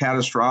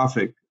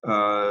catastrophic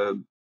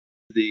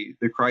the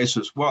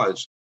crisis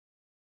was.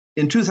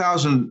 In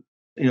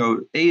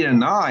 2008 and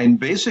 9,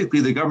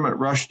 basically the government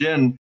rushed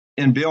in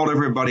and bailed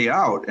everybody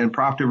out and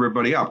propped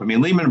everybody up. I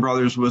mean, Lehman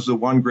Brothers was the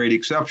one great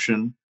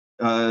exception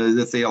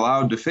that they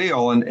allowed to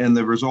fail, and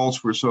the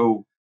results were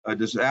so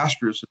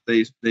disastrous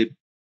that they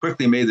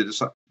quickly made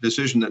the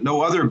decision that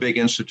no other big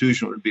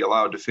institution would be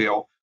allowed to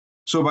fail.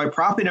 So by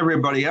propping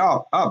everybody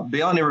up,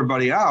 bailing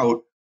everybody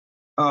out,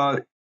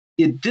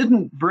 it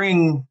didn't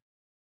bring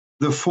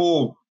the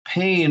full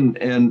pain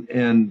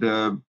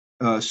and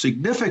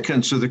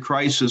significance of the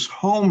crisis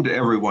home to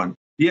everyone.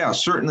 Yeah,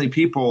 certainly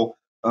people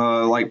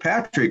like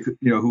Patrick,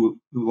 who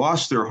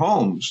lost their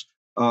homes,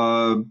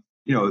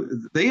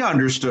 they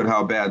understood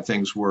how bad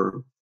things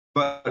were.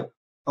 But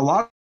a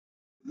lot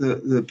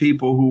of the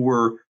people who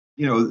were,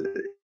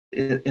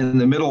 in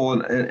the middle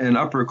and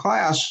upper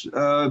class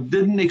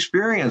didn't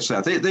experience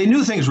that. They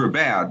knew things were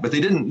bad, but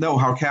they didn't know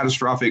how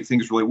catastrophic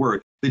things really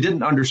were. They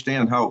didn't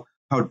understand how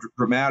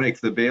dramatic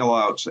the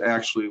bailouts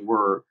actually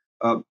were,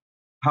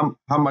 how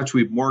much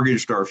we've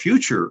mortgaged our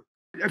future.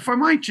 If I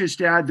might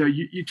just add, though,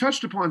 you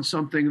touched upon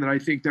something that I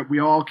think that we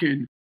all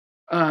can,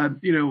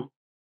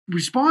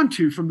 respond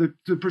to from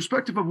the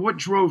perspective of what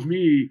drove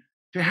me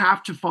to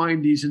have to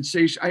find these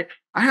insatiable.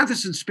 I had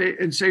this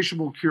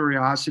insatiable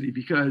curiosity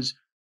because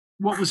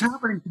what was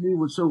happening to me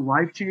was so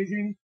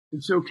life-changing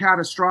and so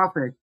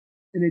catastrophic,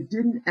 and it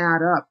didn't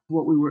add up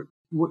to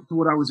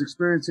what I was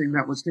experiencing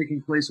that was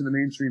taking place in the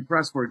mainstream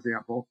press, for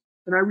example.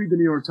 And I read the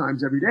New York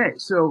Times every day.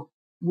 So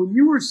when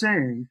you were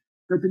saying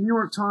that the New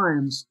York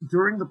Times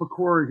during the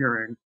Pecora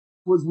hearing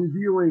was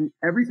revealing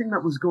everything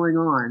that was going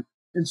on,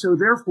 and so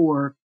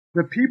therefore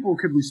the people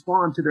could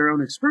respond to their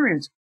own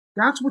experience,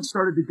 that's what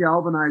started to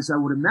galvanize, I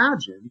would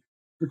imagine,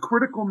 the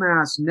critical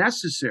mass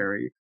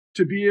necessary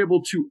to be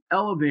able to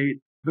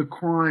elevate the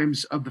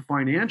crimes of the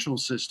financial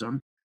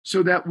system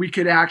so that we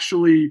could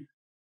actually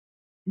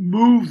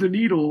move the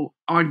needle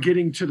on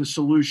getting to the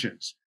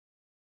solutions.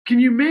 Can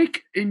you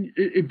make, in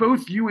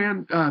both you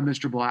and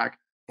Mr. Black?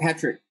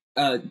 Patrick,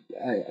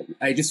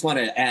 I just want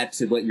to add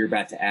to what you're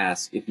about to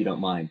ask, if you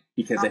don't mind,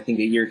 because I think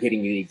that you're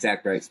hitting the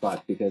exact right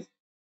spot. Because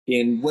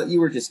in what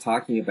you were just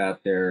talking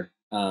about there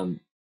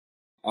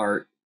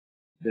are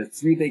the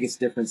 3 biggest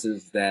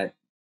differences that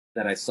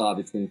I saw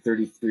between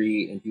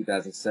 33 and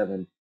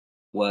 2007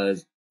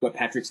 was what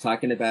Patrick's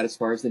talking about as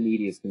far as the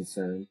media is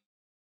concerned,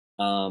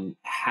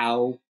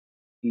 how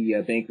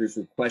the bankers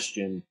were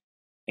questioned,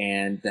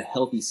 and the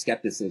healthy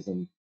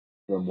skepticism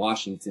from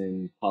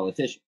Washington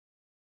politicians.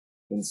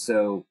 And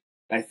so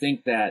I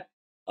think that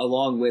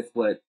along with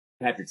what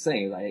Patrick's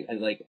saying.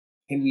 Like,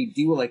 can we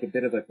do like a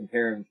bit of a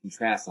compare and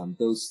contrast on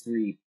those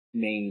three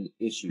main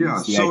issues? Yeah.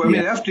 So, I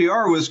mean,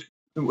 FDR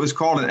was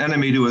called an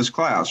enemy to his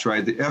class,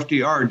 right? The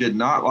FDR did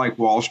not like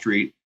Wall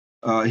Street.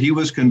 He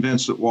was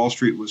convinced that Wall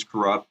Street was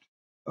corrupt.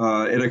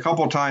 At a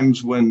couple of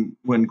times when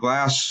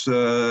Glass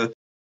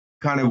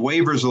kind of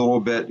wavers a little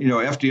bit,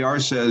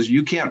 FDR says,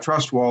 you can't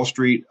trust Wall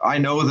Street. I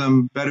know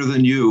them better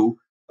than you.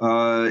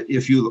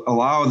 If you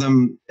allow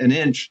them an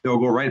inch, they'll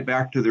go right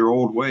back to their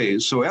old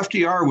ways. So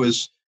FDR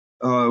was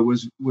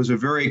a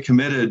very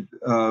committed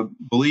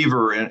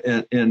believer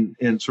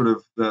in sort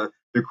of the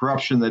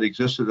corruption that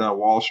existed on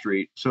Wall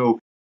Street. So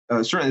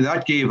certainly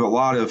that gave a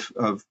lot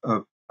of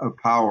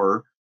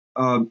power.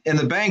 And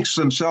the banks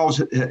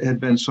themselves had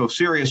been so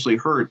seriously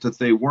hurt that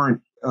they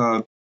weren't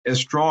as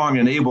strong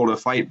and able to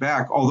fight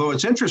back. Although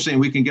it's interesting,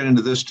 we can get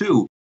into this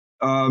too.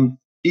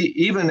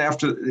 Even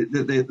after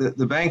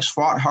the banks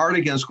fought hard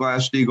against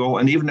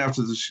Glass-Steagall, and even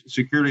after the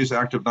Securities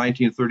Act of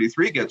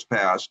 1933 gets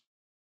passed,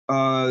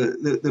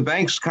 the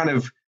banks kind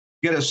of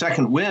get a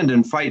second wind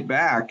and fight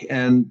back.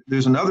 And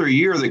there's another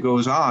year that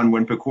goes on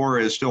when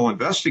Pecora is still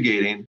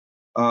investigating,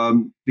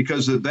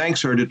 because the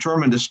banks are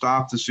determined to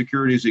stop the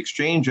Securities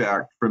Exchange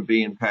Act from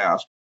being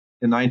passed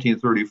in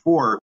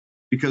 1934,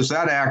 because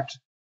that act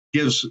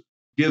gives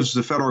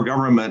the federal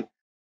government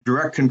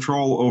direct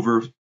control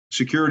over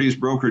securities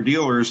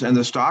broker-dealers and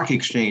the stock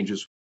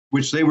exchanges,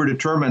 which they were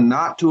determined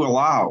not to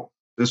allow.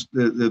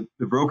 The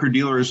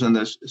broker-dealers and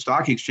the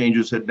stock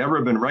exchanges had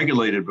never been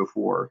regulated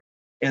before.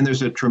 And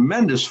there's a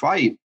tremendous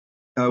fight.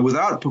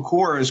 Without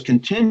Pecora's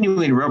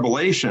continuing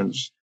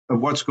revelations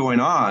of what's going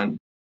on,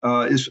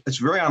 it's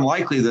very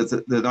unlikely that the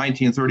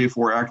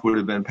 1934 Act would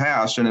have been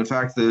passed. And in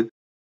fact, the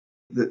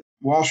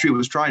Wall Street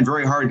was trying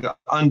very hard to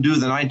undo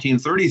the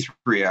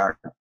 1933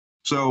 Act.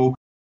 So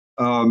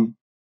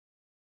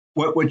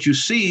what you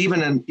see,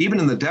 even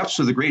in the depths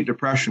of the Great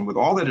Depression, with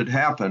all that had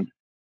happened,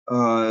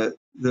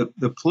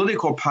 the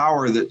political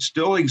power that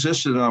still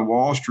existed on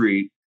Wall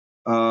Street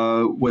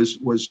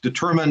was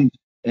determined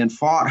and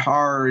fought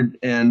hard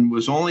and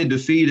was only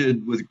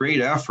defeated with great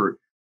effort.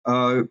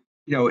 In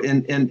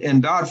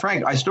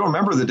Dodd-Frank, I still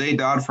remember the day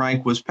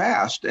Dodd-Frank was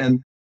passed,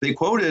 and they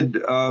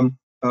quoted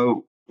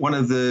one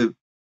of the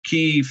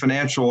key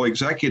financial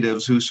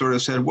executives who sort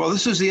of said, well,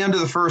 this is the end of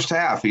the first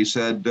half. He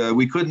said,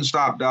 we couldn't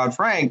stop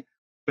Dodd-Frank,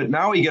 but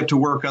now we get to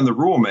work on the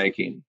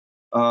rulemaking.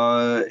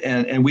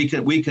 And we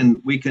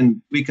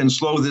can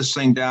slow this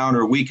thing down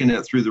or weaken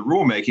it through the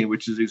rulemaking,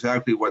 which is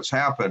exactly what's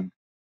happened.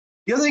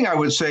 The other thing I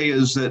would say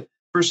is that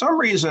for some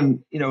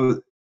reason,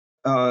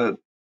 I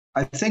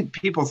think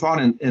people thought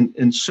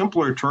in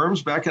simpler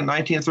terms back in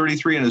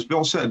 1933. And as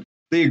Bill said,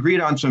 they agreed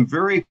on some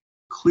very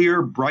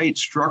clear, bright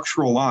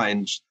structural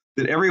lines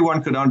that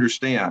everyone could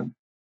understand.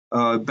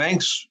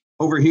 Banks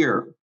over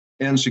here,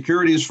 and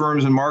securities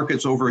firms and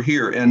markets over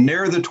here, and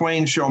ne'er the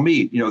twain shall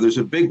meet. There's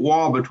a big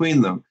wall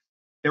between them.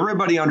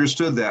 Everybody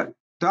understood that.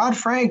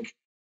 Dodd-Frank,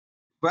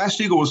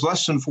 Glass-Steagall was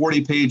less than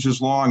 40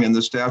 pages long in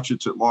the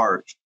statutes at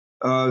large.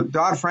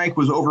 Dodd-Frank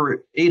was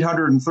over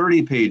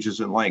 830 pages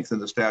in length in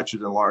the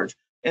statute at large.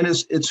 And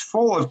it's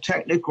full of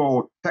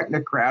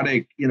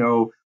technocratic,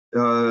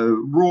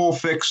 rule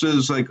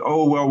fixes like,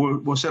 oh, well,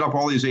 we'll set up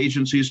all these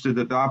agencies to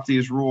adopt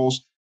these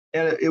rules.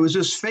 And it was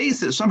this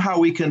faith that somehow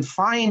we can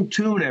fine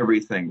tune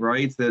everything,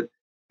 right? That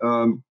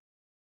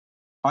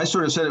I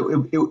sort of said,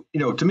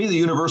 to me, the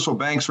universal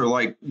banks are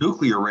like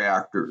nuclear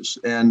reactors,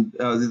 and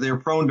they're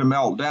prone to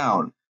melt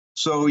down.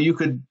 So you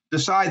could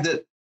decide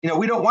that,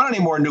 we don't want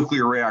any more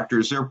nuclear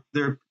reactors.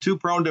 They're too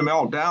prone to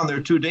melt down. They're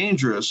too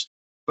dangerous.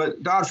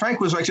 But Dodd-Frank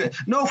was like,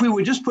 no, if we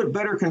would just put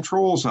better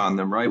controls on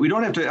them, right? We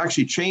don't have to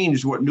actually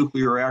change what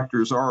nuclear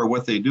reactors are or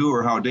what they do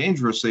or how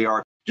dangerous they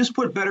are. Just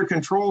put better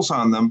controls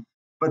on them.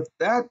 But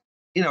that,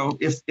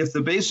 if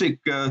the basic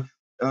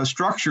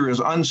structure is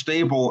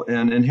unstable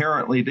and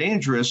inherently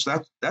dangerous,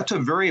 that's a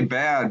very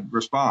bad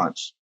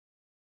response.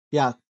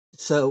 Yeah.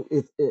 So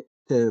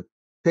to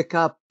pick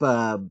up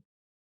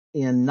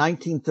in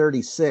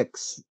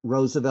 1936,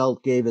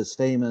 Roosevelt gave his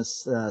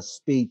famous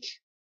speech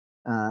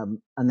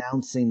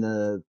announcing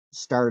the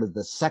start of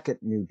the second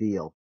New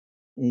Deal.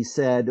 And he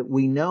said,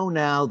 "We know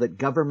now that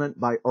government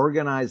by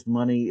organized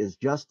money is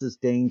just as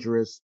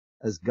dangerous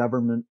as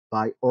government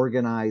by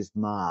organized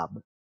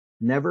mob.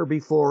 Never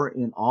before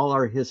in all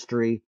our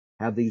history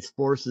have these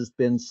forces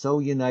been so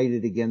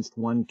united against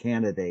one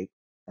candidate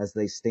as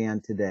they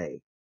stand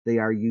today. They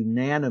are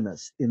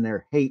unanimous in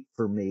their hate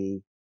for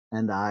me,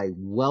 and I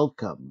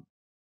welcome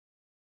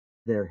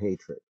their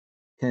hatred."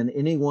 Can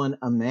anyone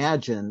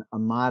imagine a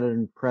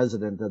modern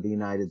president of the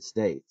United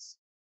States?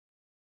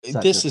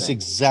 This is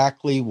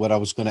exactly what I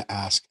was going to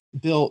ask.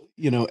 Bill,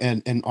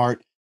 and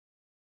Art,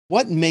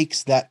 what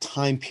makes that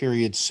time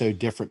period so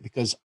different?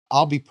 Because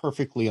I'll be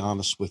perfectly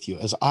honest with you.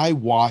 As I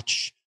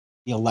watch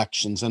the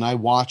elections, and I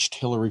watched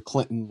Hillary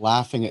Clinton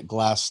laughing at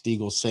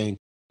Glass-Steagall saying,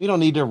 we don't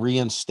need to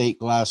reinstate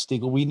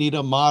Glass-Steagall. We need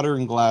a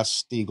modern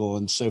Glass-Steagall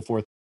and so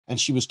forth. And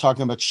she was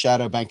talking about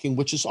shadow banking,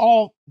 which is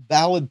all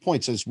valid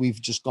points as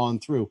we've just gone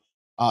through.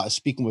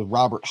 speaking with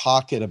Robert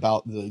Hockett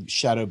about the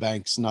shadow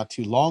banks not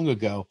too long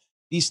ago.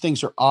 These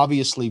things are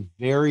obviously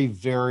very,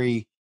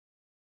 very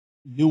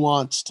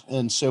nuanced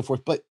and so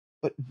forth. But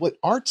what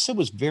Art said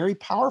was very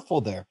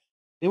powerful there.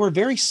 They were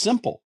very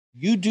simple.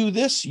 You do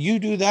this, you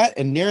do that,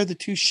 and ne'er the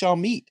two shall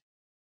meet.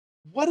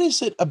 What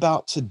is it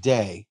about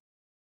today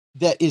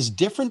that is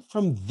different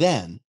from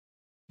then?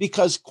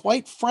 Because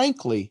quite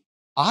frankly,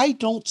 I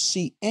don't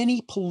see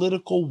any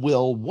political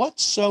will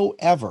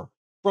whatsoever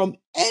from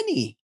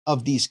any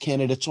of these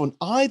candidates on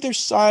either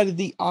side of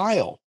the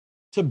aisle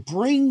to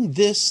bring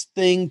this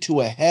thing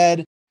to a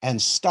head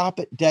and stop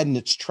it dead in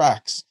its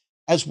tracks.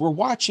 As we're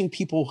watching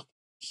people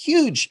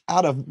huge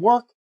out of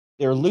work,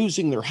 they're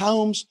losing their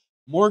homes,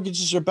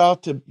 mortgages are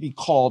about to be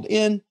called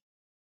in.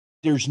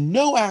 There's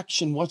no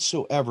action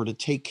whatsoever to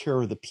take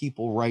care of the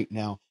people right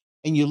now.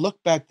 And you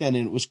look back then,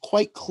 and it was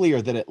quite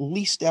clear that at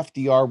least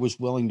FDR was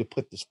willing to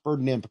put this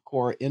Ferdinand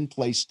Pecora in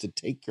place to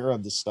take care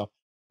of this stuff.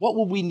 What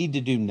will we need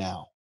to do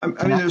now? I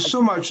mean, there's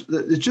so much,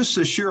 it's just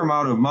the sheer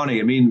amount of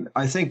money. I mean,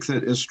 I think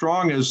that as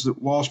strong as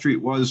Wall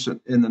Street was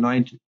in the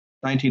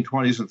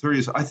 1920s and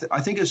 30s, I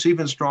think it's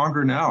even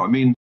stronger now. I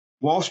mean,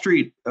 Wall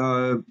Street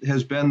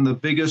has been the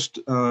biggest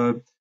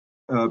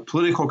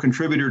political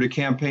contributor to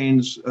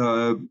campaigns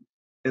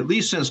at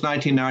least since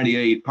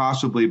 1998,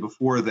 possibly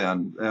before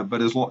then. But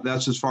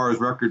that's as far as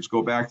records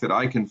go back that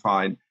I can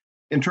find.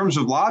 In terms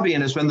of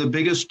lobbying, it's been the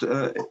biggest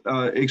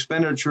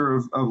expenditure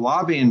of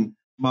lobbying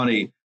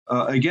money,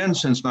 again,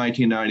 since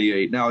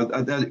 1998. Now,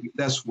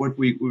 that's what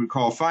we would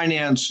call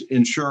finance,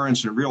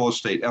 insurance, and real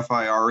estate,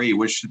 FIRE,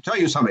 which should tell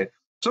you something.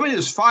 Somebody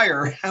is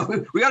fire,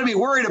 we got to be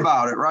worried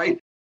about it, right?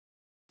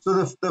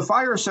 So the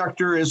fire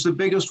sector is the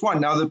biggest one.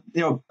 Now,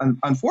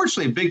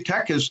 unfortunately, big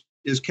tech is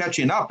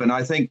catching up, and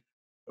I think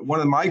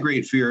one of my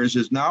great fears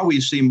is now we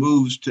see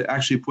moves to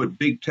actually put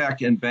big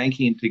tech and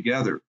banking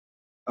together.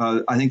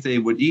 I think they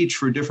would each,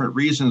 for different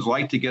reasons,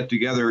 like to get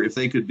together if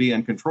they could be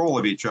in control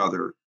of each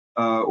other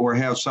or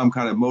have some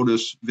kind of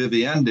modus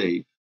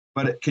vivendi.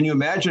 But can you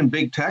imagine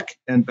big tech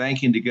and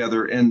banking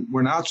together? And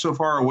we're not so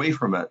far away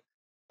from it.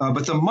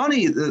 But the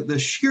money, the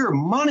sheer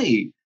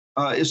money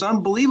is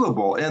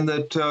unbelievable. And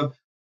that,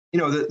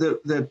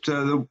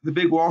 the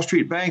big Wall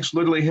Street banks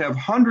literally have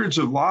hundreds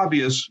of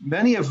lobbyists,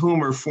 many of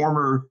whom are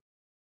former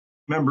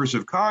members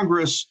of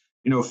Congress,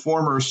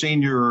 former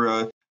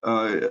senior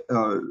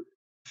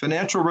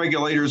financial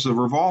regulators. The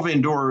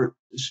revolving door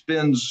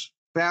spins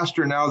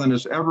faster now than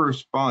it's ever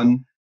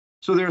spun.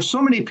 So there are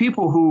so many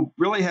people who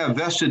really have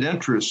vested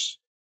interests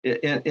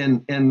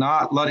in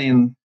not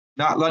letting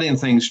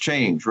things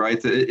change, right?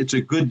 It's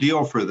a good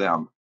deal for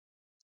them.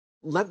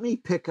 Let me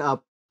pick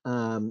up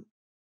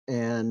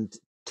and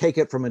take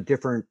it from a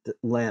different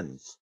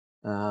lens,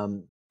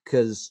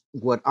 because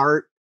what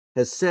Art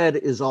has said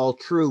is all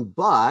true.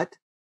 But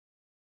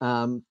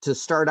to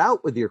start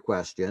out with your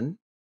question,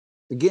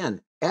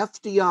 again,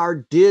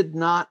 FDR did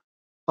not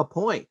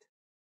appoint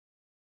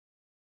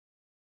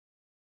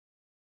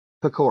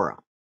Pecora,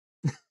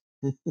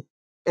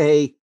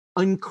 a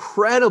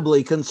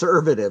incredibly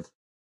conservative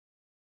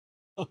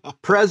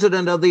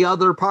president of the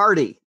other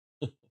party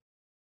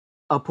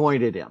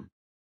appointed him.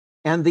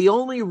 And the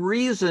only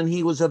reason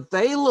he was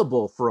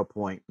available for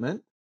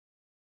appointment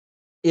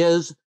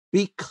is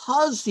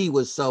because he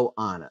was so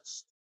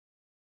honest.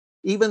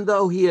 Even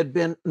though he had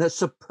been a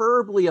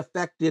superbly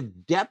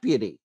effective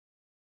deputy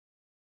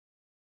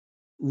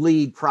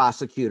lead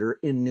prosecutor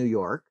in New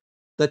York,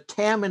 the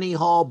Tammany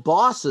Hall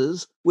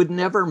bosses would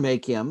never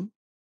make him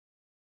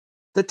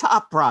the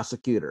top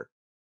prosecutor.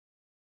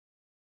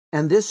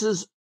 And this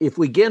is, if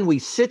we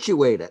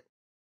situate it,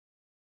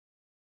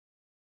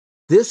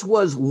 this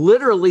was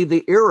literally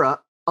the era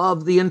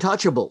of the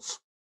Untouchables.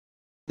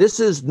 This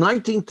is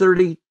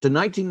 1930 to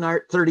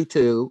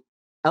 1932.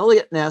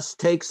 Eliot Ness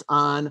takes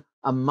on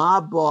a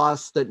mob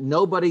boss that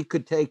nobody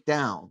could take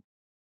down.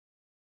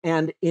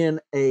 And in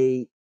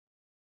a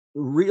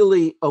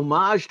really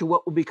homage to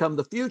what will become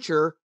the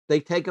future, they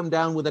take him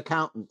down with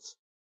accountants.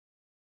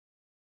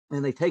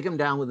 And they take him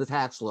down with the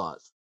tax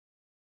laws.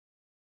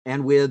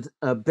 And with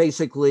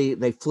basically,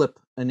 they flip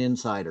an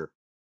insider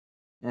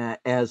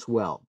as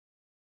well.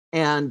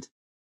 And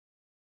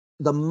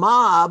the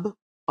mob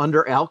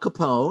under Al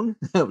Capone,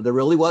 there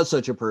really was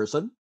such a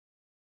person,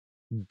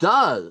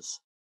 does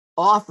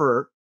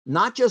offer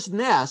not just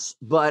Ness,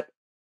 but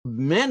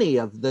many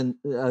of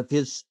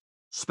his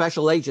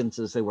special agents,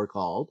 as they were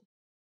called,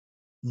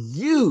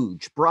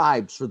 huge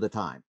bribes for the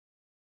time.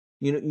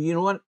 You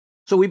know what?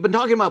 So we've been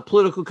talking about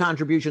political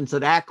contributions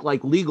that act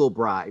like legal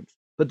bribes,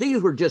 but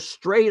these were just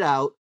straight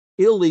out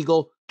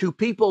illegal to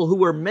people who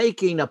were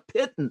making a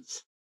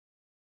pittance.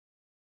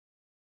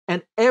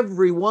 And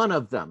every one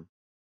of them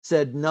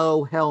said,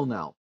 no, hell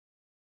no.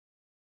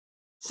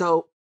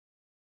 So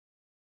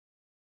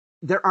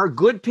there are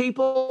good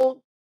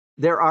people.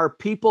 There are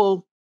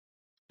people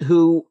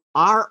who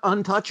are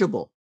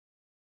untouchable.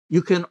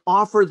 You can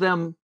offer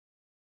them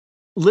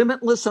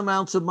limitless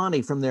amounts of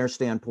money from their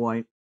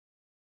standpoint,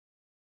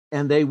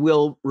 and they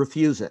will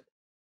refuse it.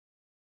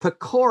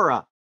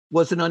 Pecora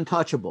was an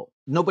untouchable.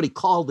 Nobody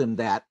called him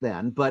that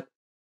then, but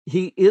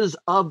he is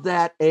of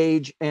that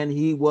age, and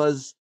he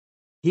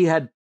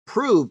had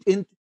proved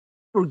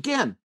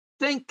again,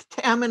 think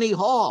Tammany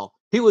Hall.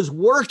 He was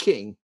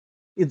working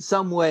in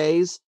some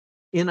ways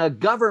in a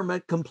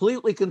government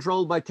completely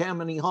controlled by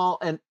Tammany Hall,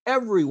 and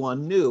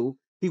everyone knew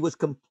he was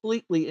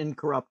completely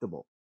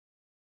incorruptible.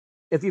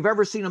 If you've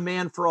ever seen A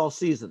Man for All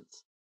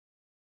Seasons,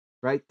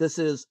 right? This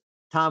is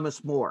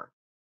Thomas More.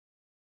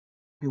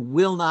 He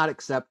will not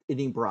accept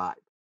any bribe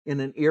in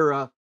an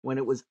era when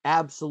it was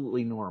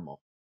absolutely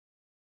normal.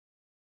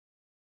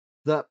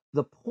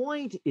 The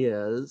point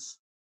is,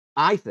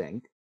 I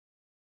think,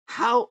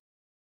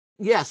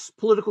 yes,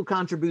 political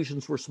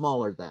contributions were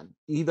smaller then,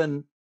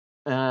 even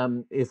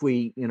if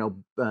we,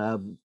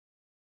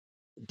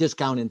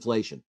 discount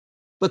inflation,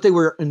 but they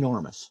were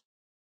enormous.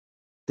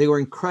 They were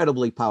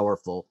incredibly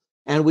powerful.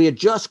 And we had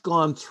just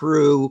gone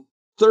through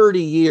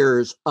 30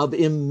 years of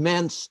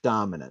immense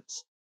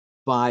dominance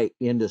by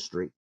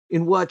industry,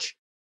 in which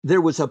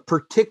there was a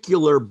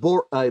particular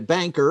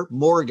banker,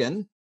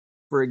 Morgan,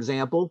 for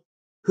example,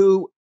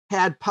 who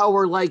had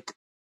power like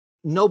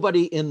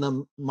nobody in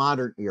the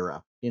modern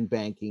era in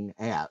banking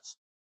has.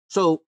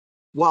 So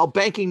while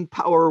banking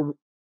power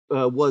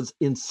was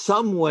in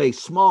some way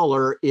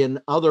smaller, in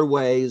other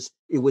ways,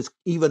 it was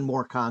even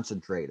more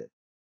concentrated.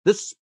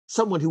 This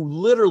someone who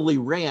literally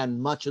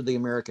ran much of the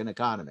American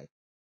economy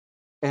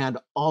and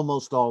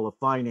almost all of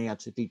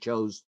finance if he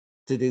chose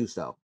to do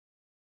so,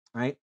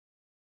 right?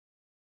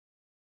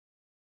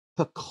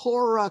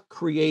 Pecora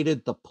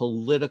created the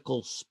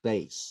political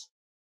space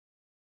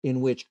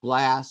in which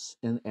Glass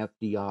and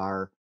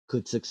FDR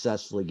could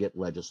successfully get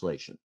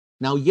legislation.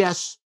 Now,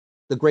 yes,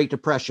 the Great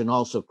Depression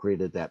also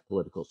created that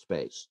political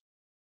space,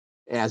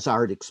 as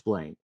Art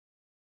explained.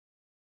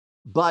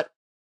 But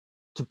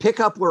to pick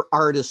up where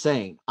Art is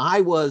saying,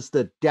 I was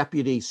the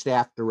deputy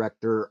staff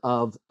director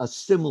of a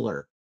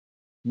similar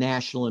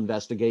national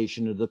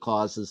investigation into the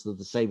causes of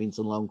the savings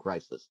and loan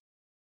crisis.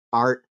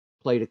 Art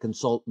played a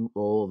consultant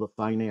role of the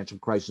Financial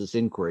Crisis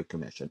Inquiry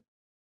Commission.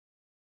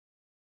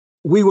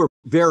 We were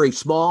very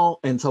small,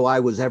 and so I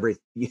was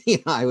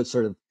I was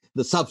sort of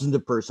the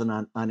substantive person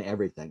on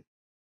everything.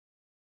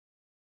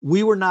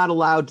 We were not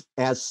allowed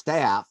as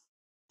staff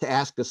to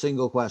ask a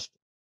single question.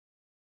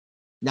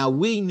 Now,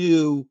 we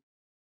knew,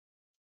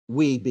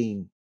 we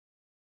being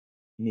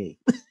me,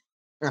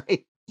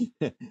 right,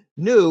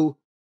 knew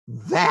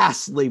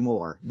vastly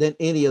more than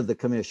any of the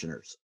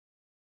commissioners.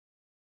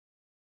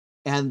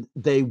 And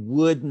they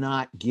would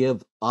not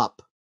give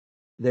up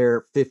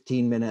their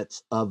 15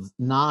 minutes of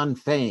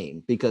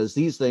non-fame because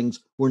these things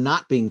were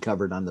not being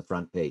covered on the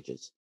front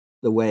pages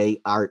the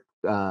way Art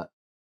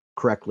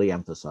correctly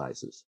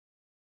emphasizes.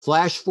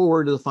 Flash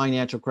forward to the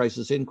Financial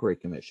Crisis Inquiry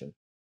Commission.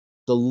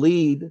 The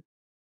lead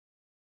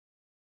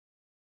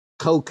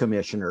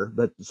co-commissioner,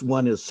 but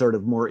one is sort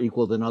of more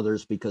equal than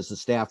others because the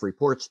staff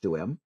reports to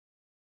him,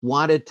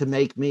 wanted to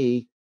make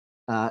me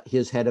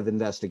his head of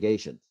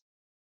investigations.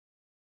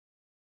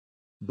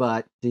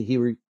 But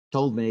he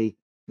told me,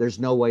 there's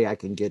no way I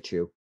can get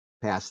you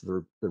past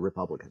the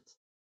Republicans.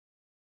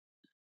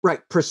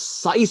 Right,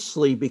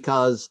 precisely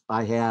because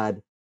I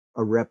had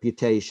a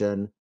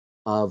reputation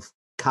of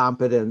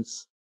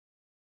competence,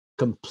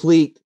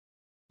 complete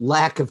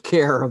lack of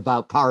care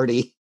about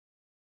party,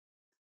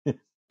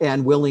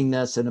 and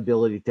willingness and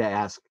ability to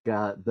ask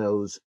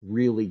those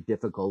really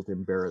difficult,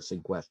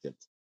 embarrassing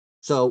questions.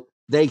 So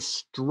they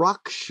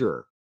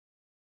structure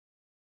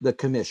the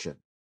commission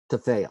to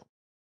fail.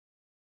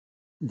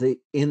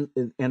 And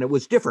it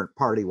was different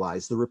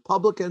party-wise. The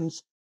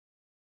Republicans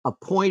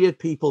appointed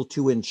people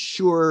to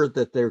ensure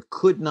that there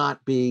could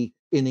not be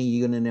any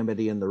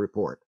unanimity in the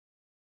report.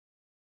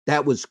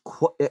 That was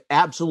it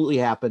absolutely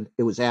happened.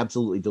 It was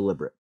absolutely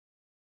deliberate.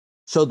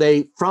 So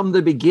they, from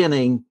the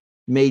beginning,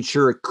 made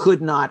sure it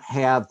could not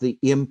have the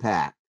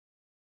impact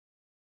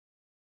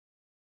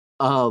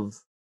of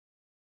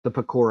the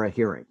Pecora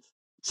hearings.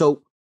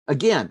 So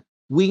again,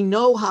 we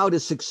know how to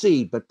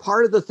succeed, but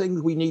part of the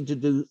things we need to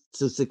do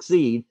to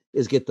succeed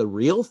is get the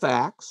real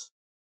facts,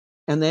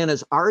 and then,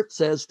 as Art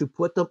says, to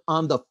put them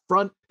on the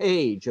front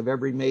page of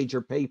every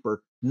major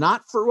paper,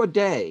 not for a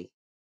day,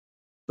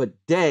 but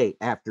day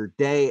after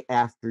day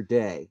after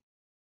day,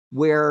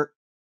 where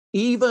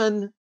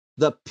even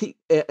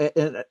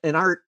and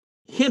Art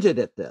hinted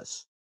at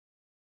this,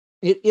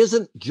 it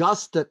isn't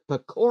just that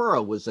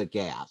Pecora was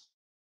aghast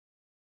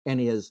and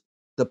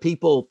the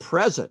people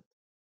present.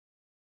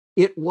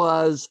 It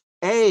was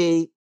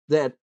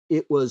that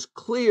it was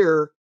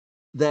clear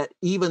that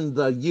even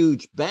the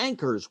huge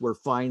bankers were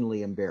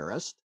finally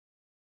embarrassed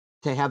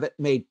to have it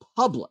made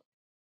public.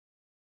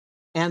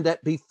 And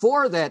that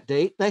before that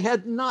date,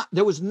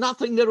 there was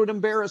nothing that would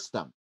embarrass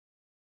them.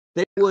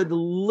 They would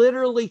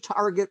literally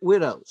target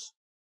widows.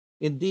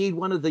 Indeed,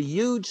 one of the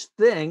huge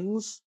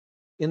things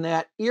in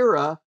that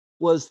era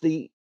was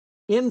the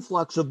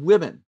influx of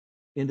women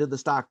into the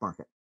stock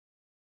market.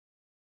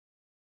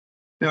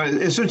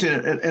 It's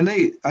interesting, and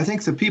I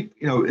think the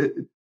people,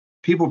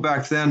 people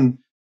back then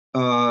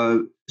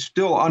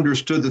still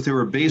understood that there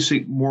were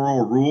basic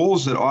moral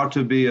rules that ought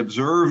to be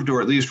observed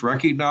or at least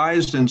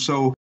recognized. And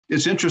so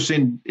it's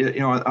interesting,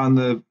 on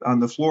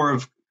the floor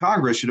of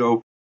Congress,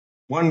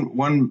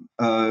 one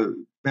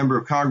member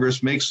of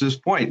Congress makes this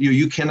point: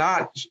 you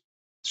cannot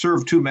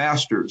serve two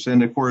masters.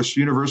 And of course,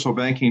 universal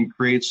banking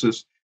creates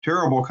this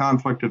terrible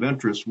conflict of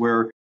interest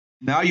where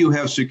now you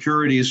have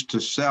securities to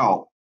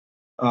sell.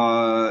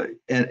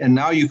 And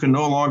now you can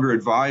no longer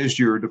advise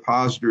your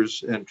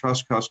depositors and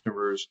trust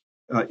customers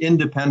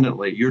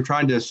independently. You're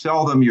trying to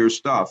sell them your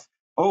stuff.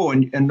 Oh,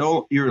 and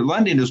your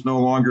lending is no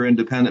longer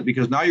independent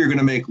because now you're going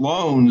to make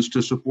loans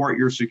to support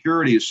your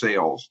securities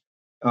sales.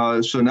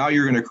 So now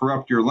you're going to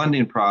corrupt your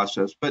lending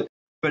process. But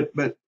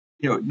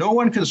no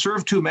one can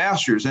serve two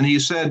masters. And he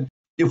said,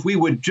 if we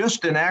would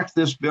just enact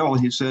this bill,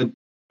 he said,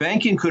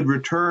 banking could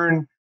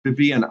return to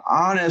be an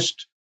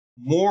honest,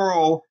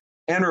 moral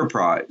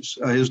enterprise.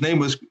 His name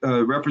was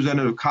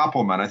Representative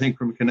Koppelman, I think,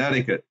 from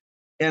Connecticut.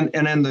 And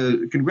in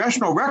the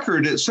congressional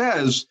record, it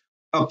says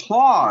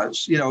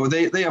applause.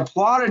 They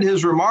applauded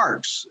his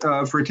remarks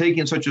for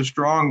taking such a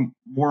strong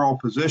moral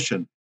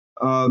position.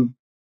 And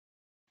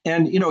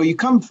you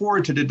come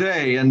forward to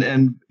today,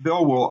 and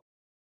Bill will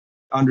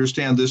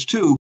understand this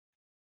too.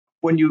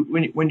 When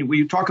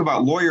you talk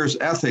about lawyers'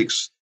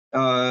 ethics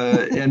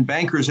and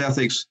bankers'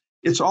 ethics,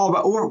 it's all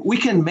about, we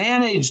can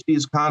manage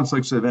these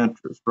conflicts of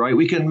interest, right?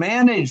 We can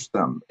manage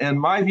them. And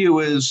my view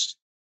is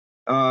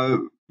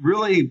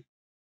really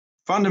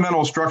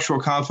fundamental structural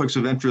conflicts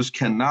of interest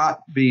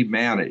cannot be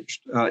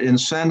managed.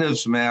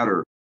 Incentives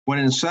matter. When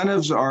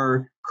incentives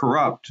are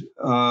corrupt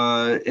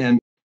and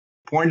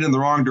pointed in the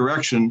wrong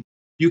direction,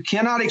 you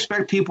cannot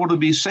expect people to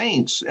be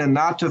saints and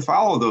not to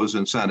follow those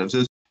incentives.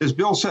 As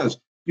Bill says,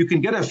 you can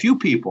get a few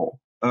people,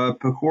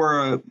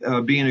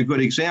 Pecora being a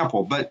good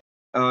example, but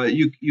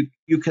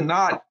you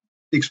cannot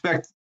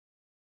expect,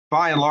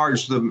 by and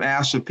large, the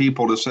mass of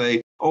people to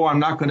say, oh, I'm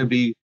not going to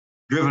be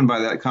driven by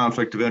that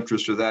conflict of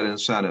interest or that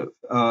incentive.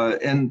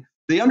 And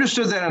they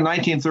understood that in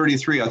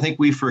 1933. I think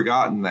we've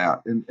forgotten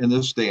that in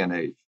this day and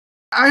age.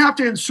 I have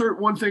to insert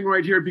one thing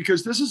right here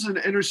because this is an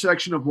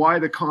intersection of why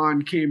the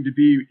con came to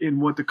be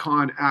and what the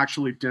con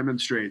actually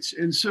demonstrates.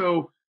 And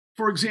so,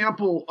 for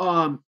example,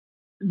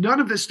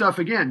 none of this stuff,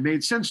 again,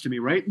 made sense to me,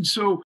 right? And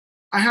so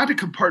I had to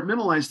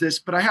compartmentalize this,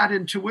 but I had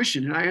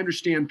intuition and I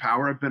understand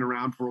power. I've been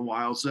around for a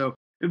while. So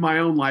in my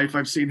own life,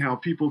 I've seen how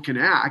people can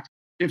act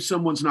if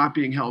someone's not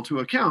being held to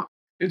account.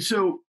 And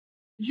so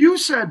you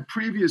said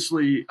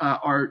previously,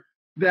 Art,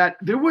 that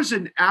there was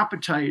an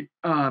appetite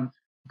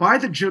by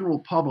the general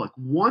public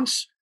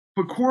once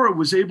Pecora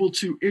was able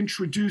to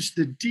introduce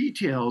the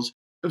details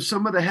of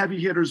some of the heavy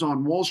hitters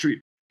on Wall Street.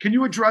 Can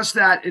you address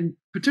that and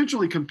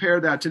potentially compare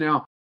that to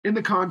now in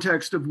the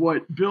context of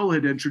what Bill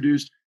had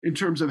introduced in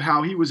terms of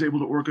how he was able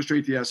to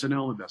orchestrate the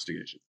SNL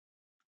investigation?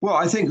 Well,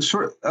 I think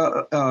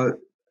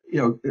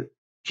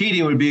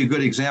Keating would be a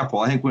good example.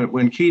 I think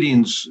when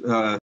Keating's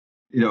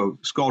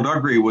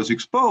skullduggery was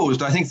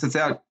exposed, I think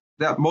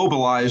that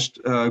mobilized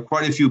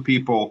quite a few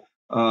people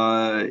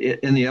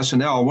in the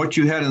SNL. What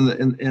you had in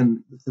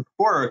the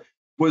Pecora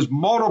was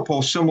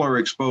multiple similar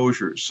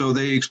exposures. So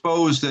they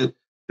exposed that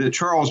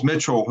Charles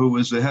Mitchell, who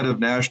was the head of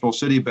National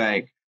City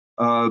Bank,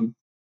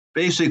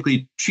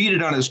 basically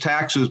cheated on his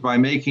taxes by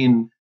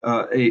making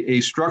a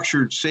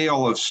structured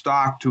sale of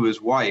stock to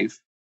his wife,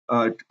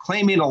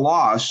 claiming a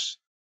loss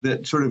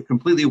that sort of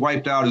completely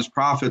wiped out his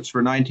profits for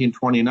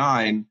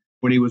 1929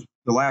 when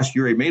the last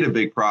year he made a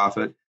big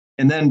profit,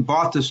 and then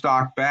bought the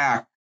stock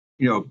back,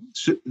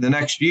 the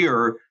next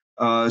year.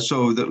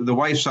 So the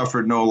wife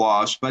suffered no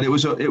loss, but it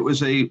was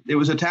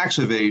a tax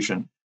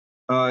evasion.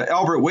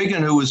 Albert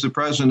Wiggin, who was the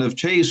president of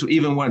Chase,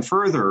 even went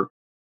further.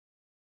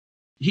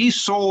 He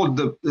sold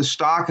the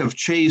stock of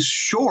Chase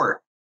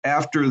short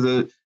after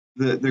the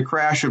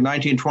crash of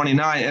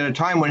 1929 at a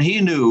time when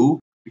he knew,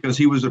 because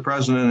he was the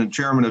president and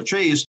chairman of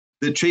Chase,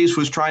 that Chase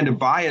was trying to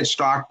buy its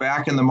stock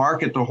back in the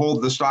market to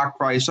hold the stock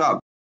price up.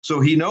 So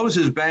he knows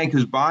his bank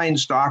is buying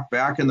stock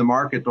back in the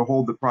market to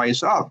hold the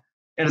price up.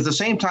 And at the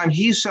same time,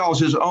 he sells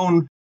his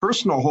own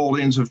personal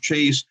holdings of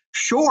Chase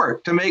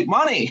short to make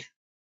money.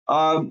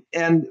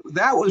 And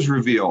that was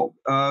revealed.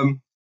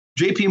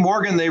 JP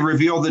Morgan, they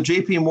revealed that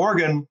JP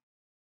Morgan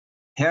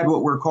had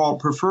what were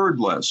called preferred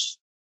lists.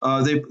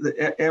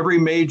 Every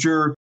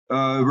major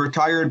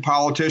retired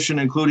politician,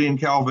 including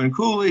Calvin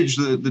Coolidge,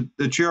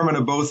 the chairman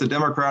of both the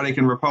Democratic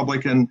and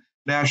Republican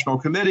national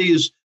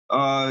committees,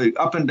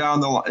 up and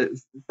down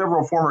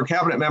several former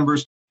cabinet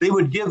members, they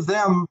would give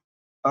them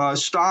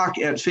stock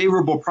at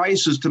favorable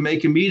prices to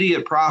make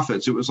immediate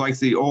profits. It was like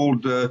the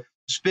old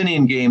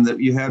spinning game that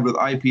you had with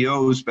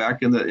IPOs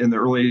back in the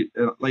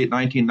late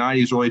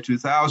 1990s, early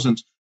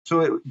 2000s.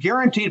 So it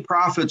guaranteed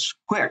profits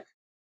quick,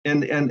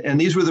 and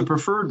these were the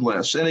preferred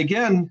lists. And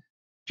again,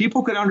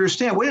 people could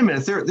understand. Wait a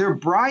minute, they're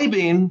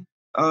bribing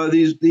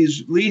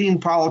these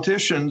leading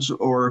politicians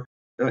or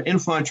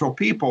influential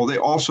people. They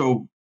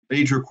also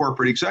major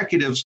corporate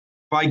executives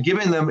by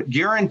giving them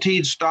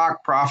guaranteed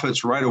stock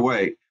profits right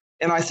away.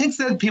 And I think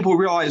that people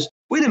realize,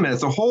 wait a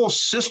minute, the whole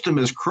system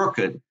is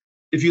crooked.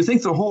 if you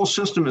think the whole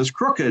system is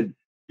crooked,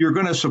 you're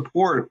going to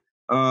support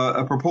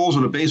a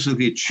proposal to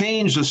basically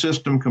change the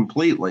system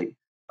completely.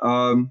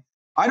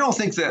 I don't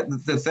think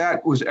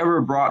that was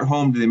ever brought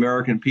home to the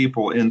American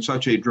people in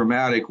such a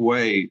dramatic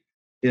way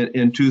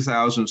in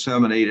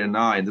 2007, 8, and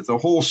 9, that the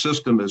whole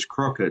system is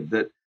crooked,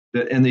 that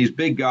and these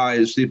big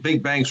guys, the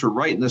big banks are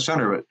right in the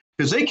center of it,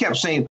 because they kept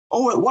saying,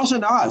 oh, it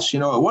wasn't us, it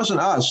wasn't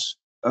us.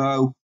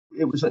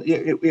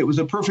 It was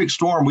a perfect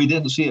storm. We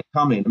didn't see it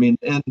coming. I mean,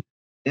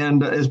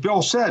 and as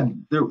Bill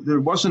said, there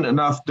wasn't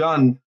enough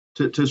done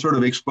to sort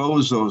of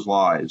expose those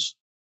lies.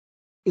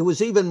 It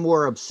was even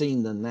more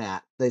obscene than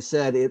that. They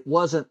said it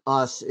wasn't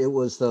us, it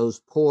was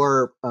those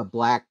poor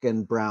black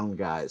and brown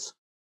guys.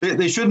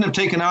 They shouldn't have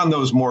taken on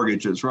those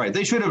mortgages, right?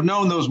 They should have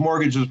known those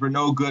mortgages were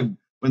no good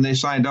when they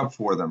signed up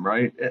for them,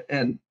 right?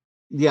 And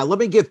yeah, let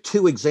me give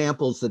two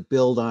examples that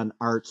build on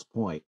Art's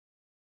point.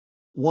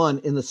 One,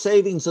 in the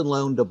savings and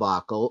loan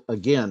debacle,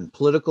 again,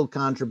 political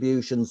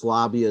contributions,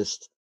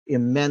 lobbyists,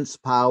 immense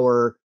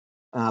power.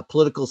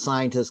 Political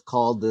scientists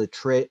called the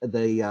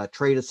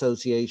Trade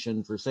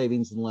Association for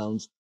Savings and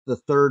Loans the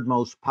third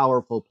most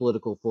powerful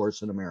political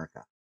force in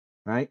America,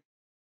 right?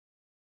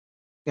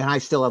 And I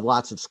still have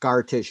lots of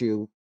scar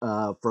tissue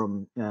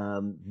from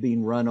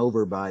being run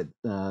over by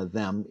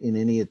them in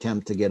any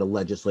attempt to get a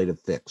legislative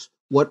fix.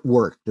 What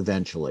worked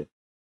eventually?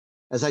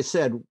 As I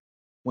said,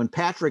 when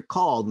Patrick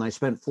called and I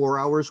spent 4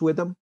 hours with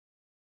him,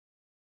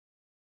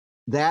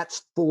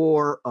 that's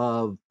 4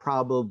 of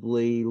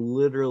probably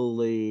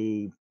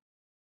literally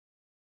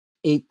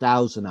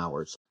 8,000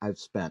 hours I've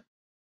spent,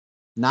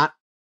 not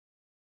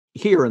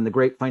here in the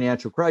great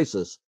financial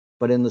crisis,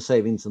 but in the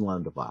savings and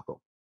loan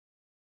debacle.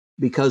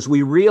 Because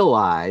we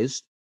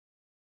realized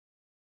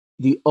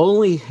the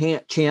only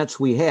chance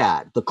we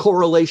had, the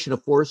correlation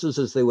of forces,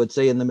 as they would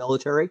say in the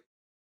military,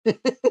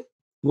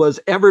 was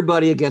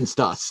everybody against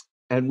us.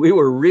 And we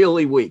were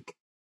really weak.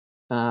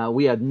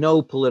 We had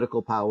no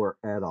political power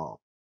at all.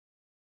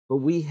 But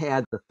we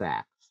had the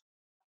facts.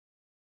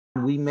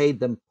 We made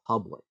them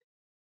public.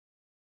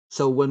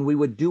 So when we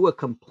would do a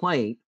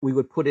complaint, we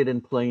would put it in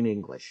plain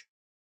English.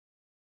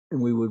 And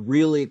we would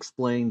really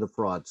explain the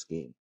fraud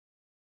scheme.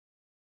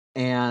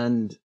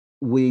 And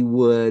we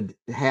would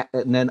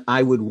and then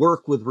I would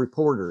work with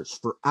reporters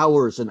for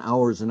hours and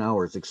hours and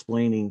hours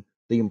explaining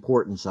the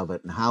importance of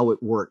it and how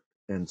it worked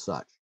and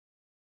such.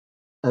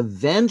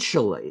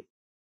 Eventually,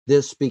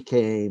 this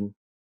became,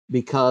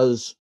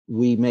 because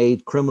we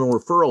made criminal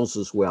referrals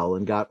as well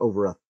and got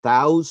over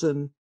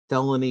 1,000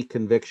 felony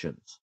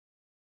convictions,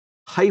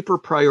 hyper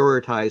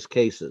prioritized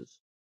cases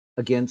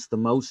against the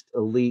most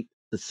elite,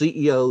 the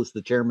CEOs,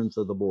 the chairmen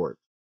of the board,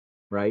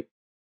 right?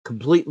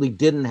 Completely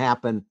didn't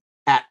happen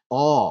at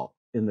all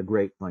in the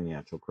great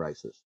financial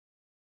crisis.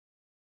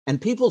 And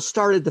people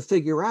started to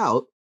figure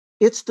out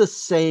it's the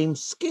same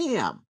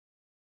scam.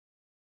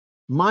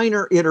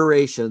 Minor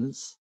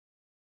iterations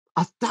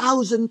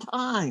 1,000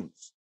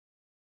 times.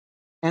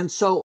 And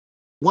so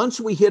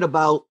once we hit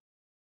about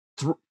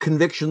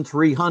conviction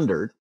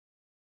 300,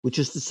 which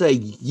is to say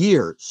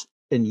years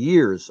and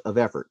years of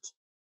efforts,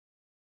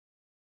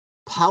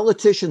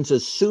 politicians,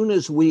 as soon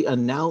as we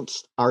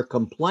announced our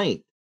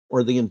complaint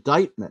or the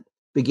indictment,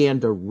 began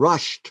to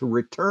rush to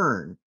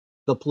return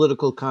the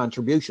political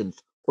contributions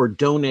or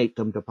donate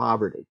them to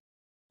poverty.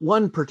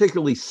 One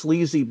particularly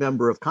sleazy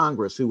member of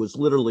Congress who was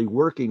literally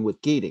working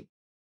with Keating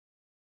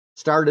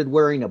started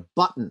wearing a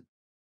button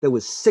that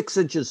was 6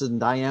 inches in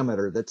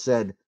diameter that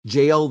said,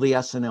 "Jail the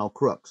S&L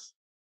crooks."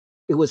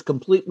 It was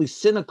completely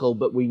cynical,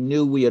 but we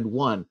knew we had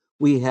won.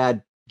 We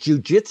had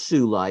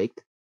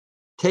jujitsu-like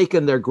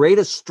taken their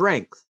greatest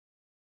strength,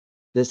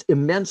 this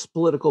immense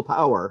political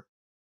power,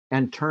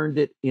 and turned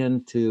it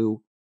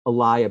into a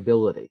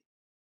liability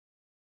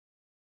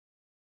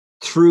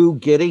through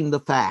getting the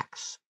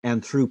facts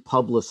and through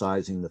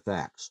publicizing the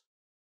facts.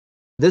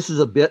 This is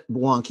a bit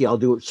wonky. I'll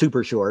do it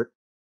super short.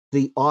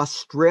 The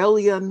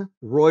Australian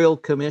Royal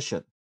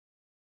Commission,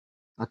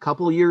 a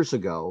couple of years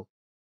ago,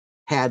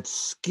 had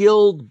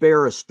skilled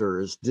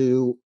barristers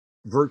do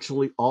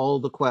virtually all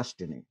the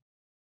questioning.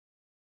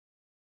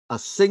 A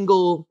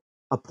single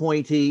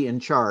appointee in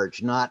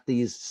charge, not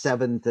these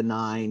 7 to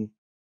 9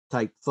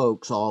 type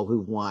folks, all who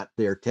want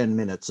their 10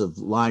 minutes of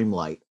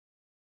limelight.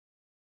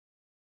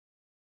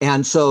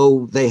 And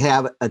so they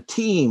have a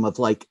team of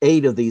like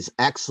 8 of these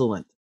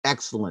excellent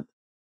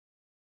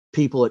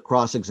people at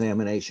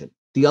cross-examination.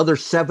 The other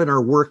 7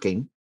 are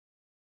working,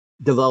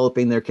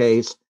 developing their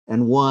case,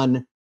 and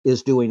 1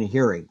 is doing a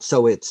hearing.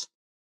 So it's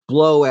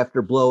blow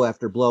after blow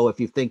after blow, if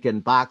you think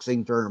in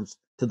boxing terms,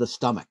 to the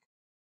stomach.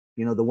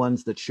 The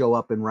ones that show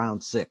up in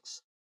round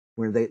 6,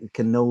 where they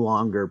can no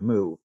longer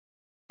move.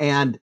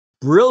 And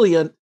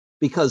brilliant,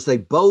 because they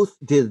both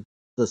did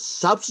the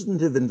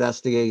substantive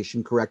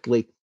investigation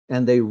correctly,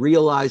 and they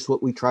realized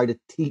what we try to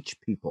teach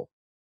people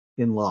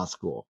in law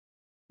school.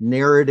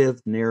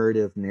 Narrative,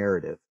 narrative,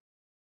 narrative.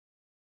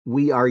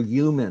 We are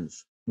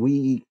humans.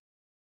 We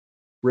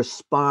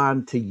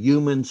respond to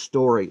human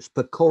stories.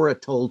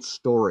 Pecora told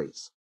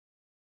stories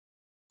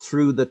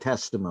through the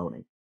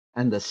testimony,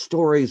 and the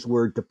stories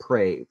were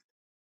depraved.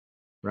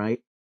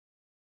 right?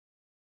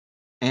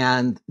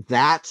 And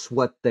that's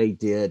what they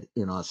did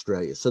in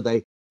Australia. So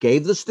they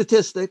gave the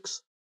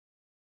statistics,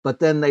 but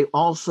then they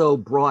also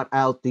brought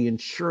out the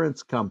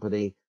insurance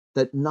company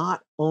that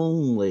not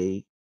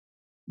only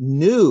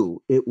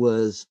knew it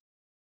was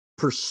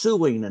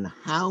pursuing and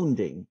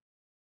hounding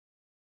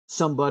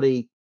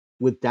somebody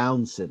with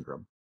Down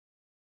syndrome,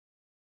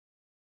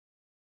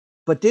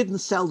 but didn't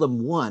sell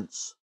them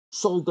once,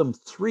 sold them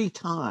 3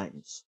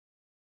 times,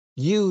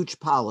 huge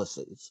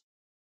policies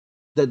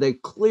that they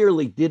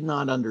clearly did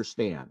not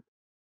understand,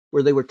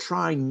 where they were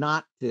trying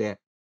not to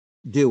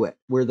do it,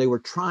 where they were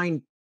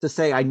trying to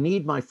say, I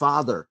need my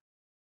father,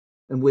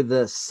 and with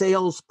the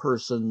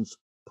salespersons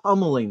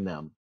pummeling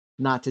them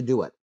not to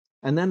do it.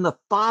 And then the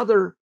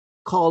father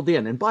called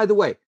in. And by the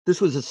way,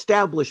 this was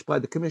established by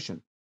the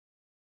commission.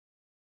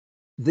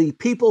 The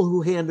people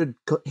who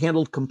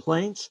handled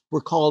complaints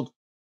were called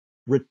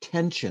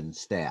retention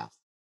staff,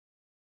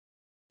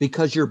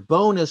 because your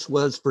bonus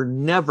was for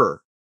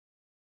never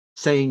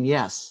saying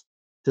yes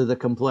to the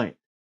complaint.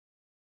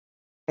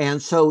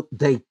 And so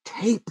they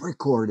tape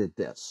recorded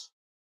this,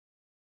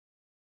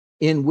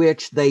 in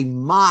which they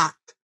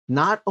mocked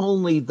not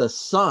only the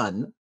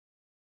son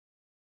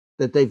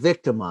that they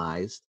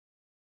victimized,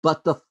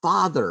 but the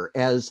father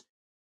as,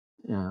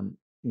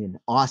 in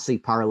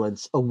Aussie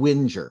parlance, a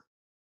whinger,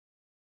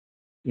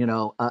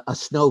 a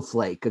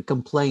snowflake, a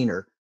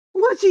complainer.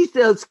 What's he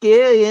so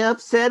scared and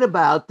upset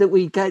about that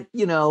we got,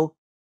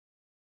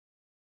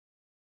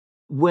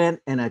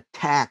 went and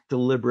attacked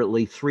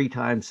deliberately 3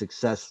 times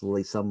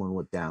successfully someone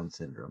with Down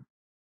syndrome?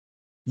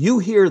 You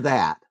hear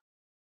that,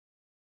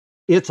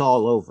 it's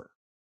all over,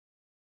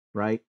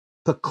 right?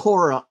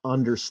 Pecora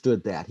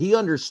understood that. He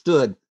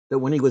understood that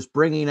when he was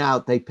bringing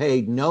out, they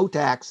paid no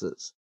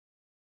taxes.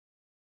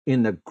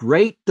 In the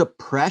Great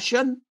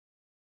Depression,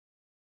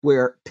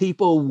 where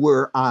people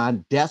were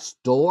on death's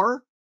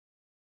door,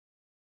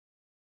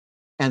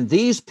 and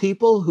these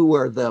people who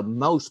are the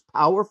most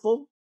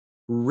powerful,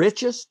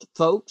 richest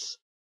folks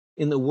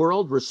in the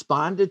world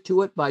responded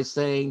to it by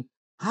saying,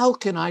 how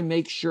can I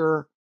make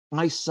sure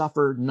I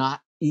suffer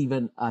not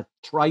even a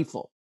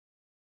trifle?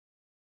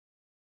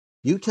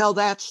 You tell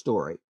that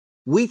story.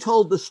 We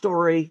told the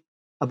story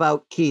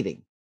about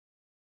Keating,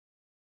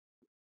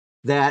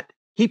 that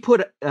he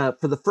put,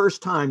 for the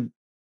first time,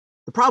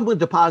 the problem with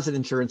deposit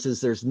insurance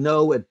is there's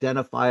no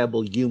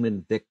identifiable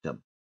human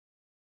victim.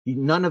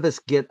 None of us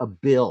get a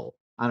bill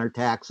on our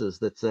taxes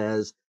that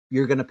says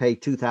you're going to pay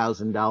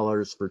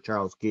 $2,000 for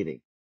Charles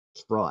Keating.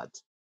 It's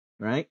frauds,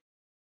 right?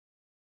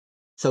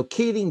 So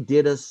Keating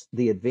did us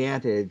the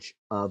advantage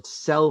of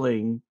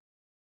selling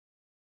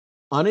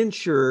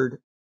uninsured,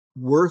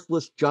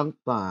 worthless junk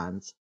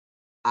bonds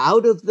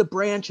out of the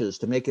branches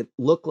to make it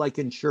look like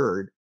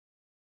insured,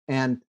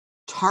 and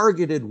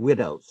targeted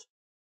widows,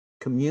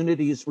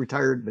 communities,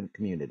 retirement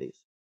communities.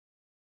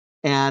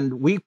 And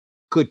we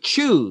could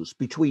choose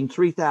between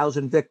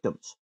 3,000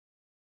 victims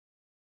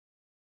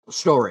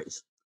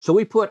stories. So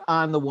we put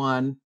on the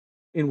one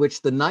in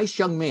which the nice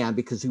young man,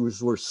 because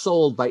were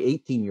sold by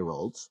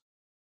 18-year-olds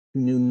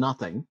who knew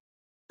nothing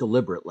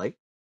deliberately.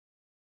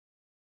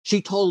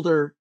 She told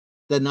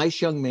the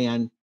nice young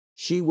man,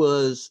 she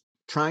was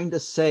trying to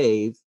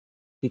save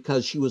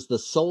because she was the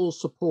sole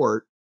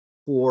support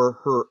for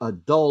her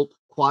adult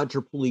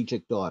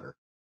quadriplegic daughter.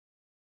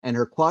 And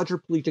her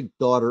quadriplegic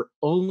daughter,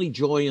 only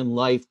joy in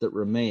life that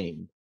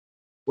remained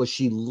was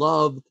she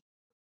loved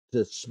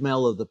the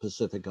smell of the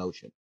Pacific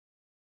Ocean.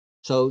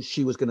 So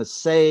she was going to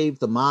save,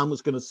 the mom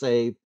was going to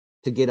save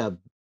to get a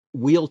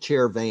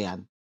wheelchair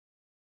van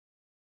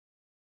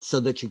so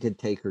that she could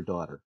take her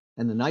daughter.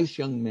 And the nice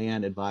young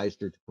man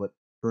advised her to put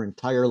her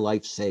entire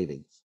life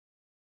savings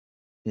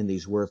in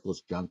these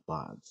worthless junk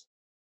bonds.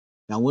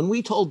 Now, when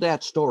we told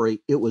that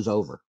story, it was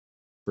over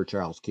for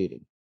Charles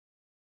Keating,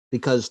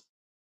 because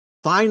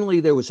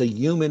finally there was a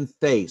human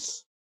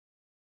face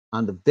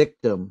on the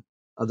victim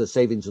of the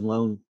savings and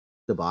loan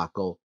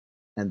debacle,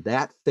 and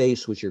that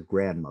face was your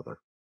grandmother.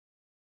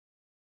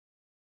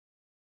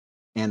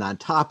 And on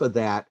top of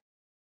that,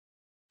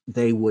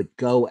 they would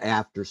go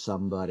after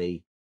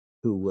somebody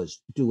who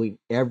was doing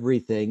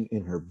everything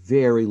in her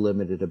very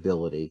limited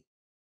ability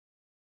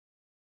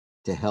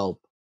to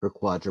help her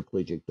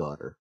quadriplegic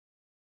daughter.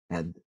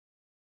 And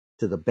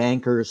to the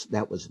bankers,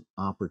 that was an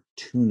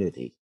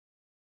opportunity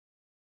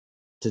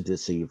to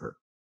deceive her.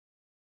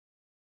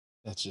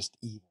 That's just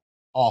evil.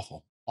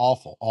 Awful,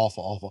 awful,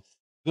 awful, awful.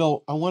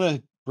 Bill, I want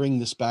to bring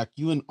this back.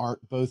 You and Art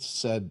both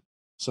said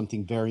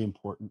something very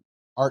important.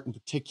 Art in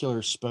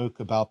particular spoke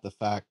about the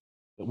fact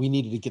that we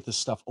needed to get this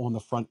stuff on the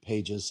front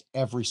pages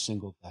every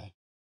single day.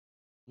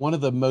 One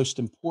of the most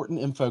important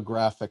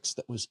infographics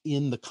that was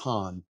in the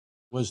con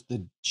was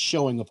the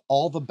showing of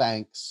all the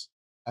banks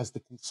as the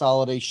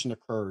consolidation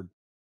occurred,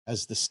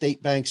 as the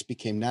state banks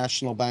became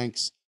national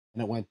banks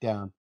and it went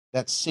down.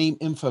 That same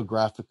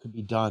infographic could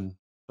be done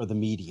for the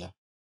media.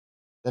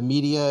 The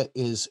media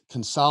is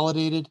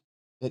consolidated.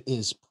 It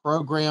is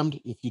programmed.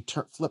 If you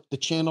flip the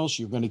channels,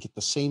 you're going to get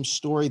the same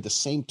story, the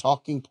same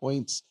talking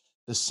points,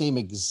 the same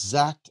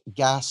exact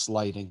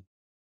gaslighting,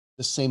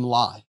 the same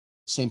lie,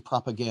 same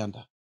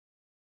propaganda.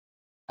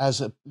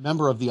 As a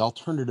member of the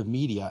alternative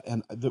media,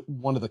 and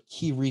one of the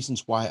key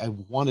reasons why I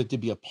wanted to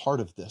be a part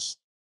of this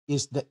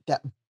is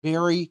that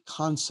very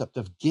concept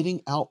of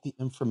getting out the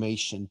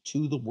information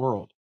to the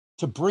world,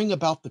 to bring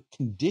about the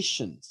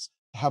conditions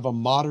to have a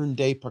modern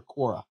day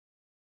Pecora,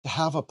 to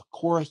have a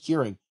Pecora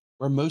hearing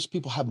where most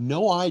people have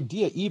no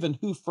idea even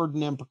who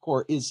Ferdinand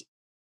Pecora is,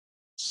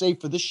 save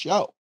for this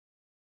show.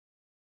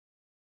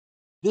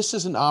 This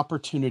is an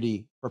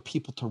opportunity for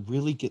people to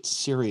really get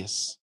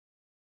serious,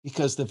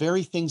 because the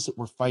very things that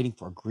we're fighting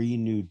for,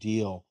 Green New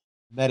Deal,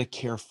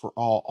 Medicare for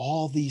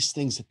all these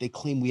things that they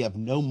claim we have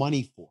no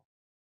money for,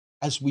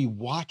 as we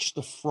watch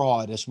the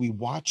fraud, as we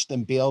watch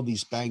them bail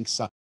these banks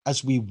out,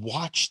 as we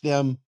watch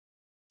them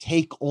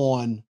take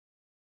on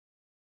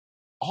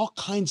all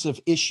kinds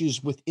of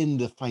issues within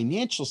the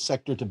financial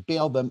sector to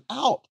bail them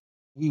out,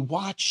 we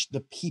watch the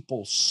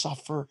people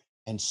suffer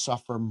and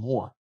suffer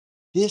more.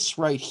 This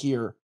right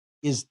here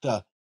is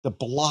the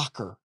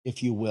blocker,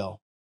 if you will,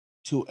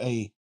 to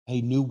a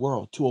new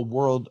world, to a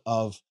world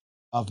of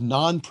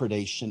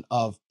non-predation,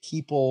 of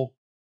people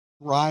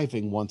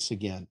thriving once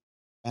again.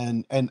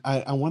 And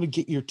I want to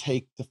get your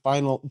take, the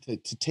final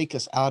to take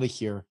us out of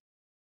here.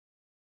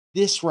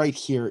 This right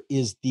here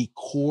is the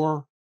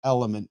core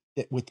element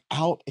that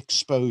without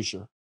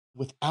exposure,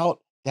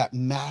 without that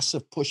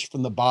massive push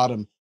from the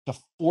bottom to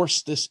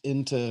force this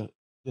into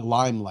the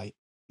limelight,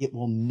 it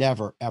will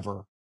never,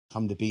 ever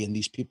come to be. And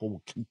these people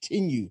will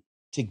continue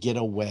to get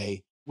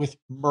away with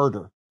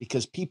murder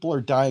because people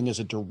are dying as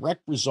a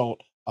direct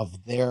result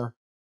of their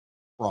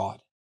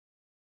fraud.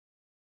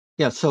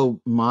 Yeah.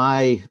 So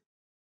my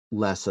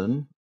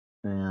lesson,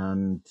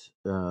 and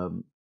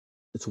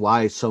it's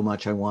why so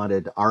much I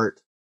wanted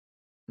Art,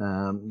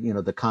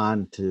 the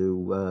con,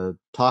 to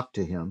talk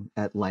to him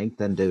at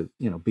length and to,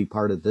 be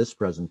part of this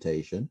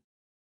presentation,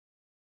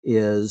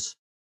 is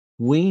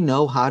we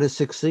know how to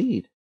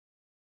succeed.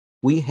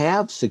 We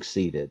have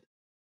succeeded.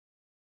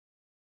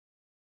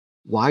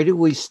 Why do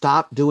we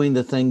stop doing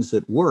the things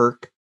that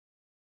work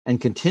and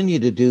continue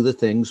to do the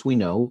things we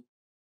know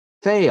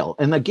fail?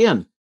 And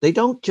again, they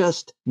don't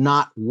just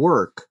not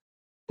work,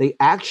 they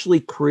actually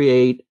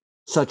create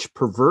such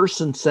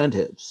perverse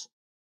incentives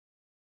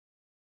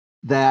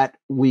that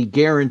we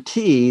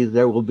guarantee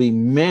there will be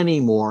many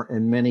more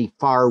and many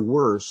far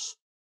worse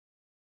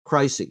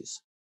crises.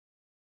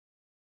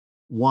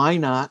 Why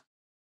not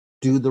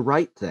do the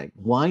right thing?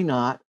 Why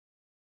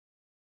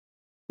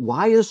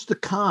is the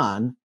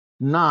con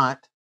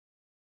not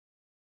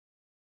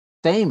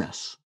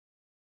famous,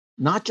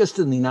 not just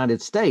in the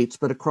United States,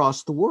 but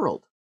across the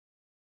world?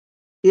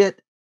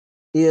 It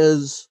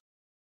is,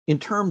 in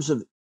terms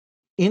of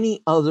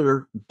any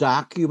other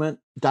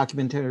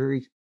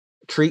documentary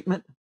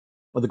treatment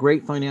of the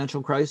great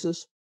financial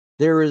crisis,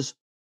 there is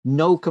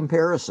no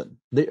comparison.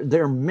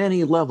 There are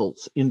many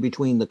levels in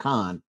between the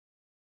con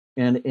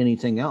and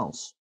anything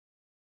else.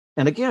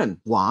 And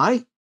again,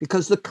 why?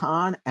 Because the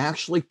con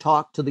actually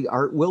talked to the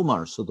Art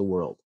Wilmarths of the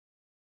world.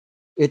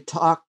 It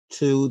talked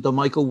to the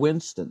Michael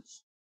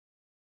Winstons.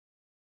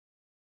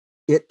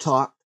 It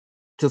talked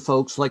to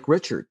folks like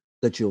Richard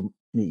that you'll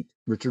meet,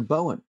 Richard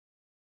Bowen.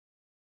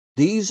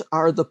 These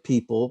are the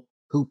people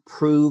who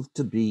proved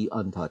to be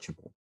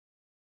untouchable,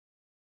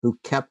 who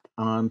kept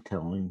on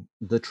telling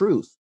the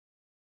truth.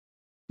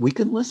 We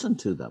can listen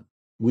to them.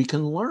 We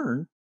can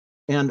learn.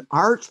 And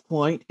Art's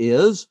point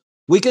is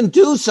we can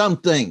do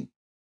something.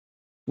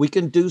 We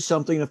can do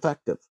something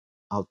effective.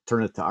 I'll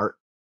turn it to Art.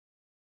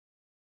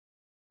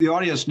 The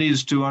audience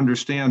needs to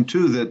understand,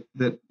 too,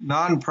 that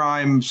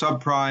non-prime,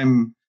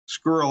 subprime,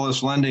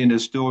 scurrilous lending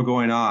is still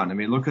going on. I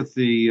mean, look at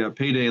the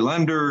payday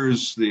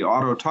lenders, the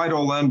auto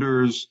title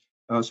lenders,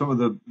 some of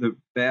the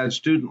bad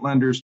student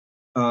lenders.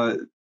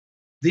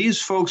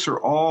 These folks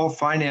are all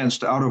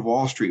financed out of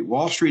Wall Street.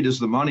 Wall Street is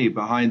the money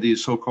behind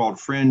these so-called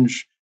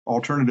fringe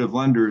alternative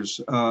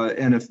lenders.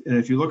 And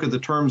if you look at the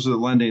terms of the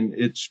lending,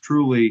 it's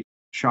truly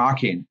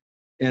shocking.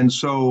 And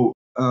so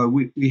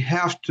we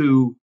have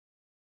to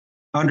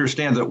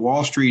understand that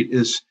Wall Street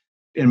is,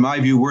 in my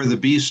view, where the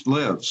beast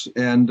lives.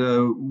 And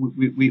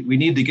we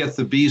need to get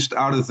the beast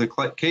out of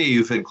the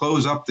cave and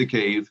close up the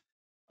cave.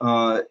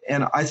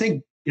 And I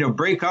think,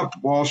 break up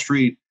Wall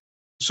Street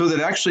so that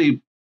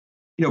actually,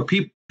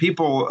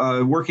 people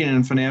working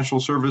in financial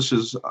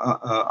services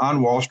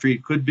on Wall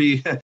Street could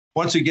be,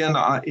 once again,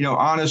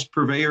 honest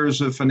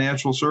purveyors of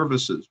financial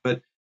services.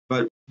 But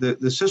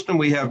the system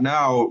we have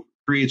now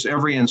creates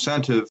every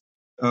incentive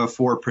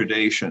for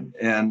predation,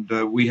 and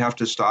we have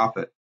to stop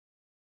it.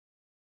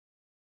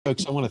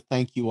 Folks, I want to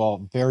thank you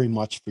all very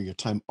much for your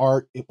time.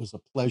 Art, it was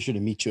a pleasure to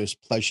meet you. It's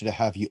a pleasure to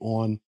have you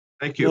on.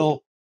 Thank you.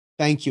 Bill,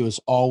 thank you as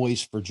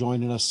always for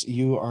joining us.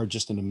 You are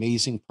just an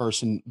amazing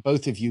person.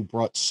 Both of you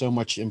brought so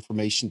much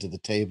information to the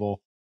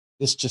table.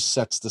 This just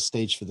sets the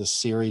stage for this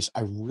series.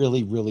 I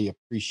really, really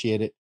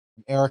appreciate it.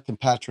 Eric and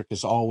Patrick,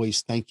 as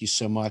always, thank you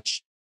so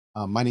much.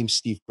 My name's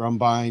Steve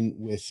Grumbine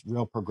with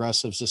Real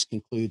Progressives. This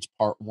concludes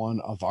part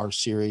 1 of our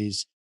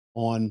series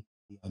on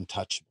the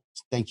Untouchables.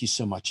 Thank you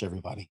so much,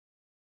 everybody.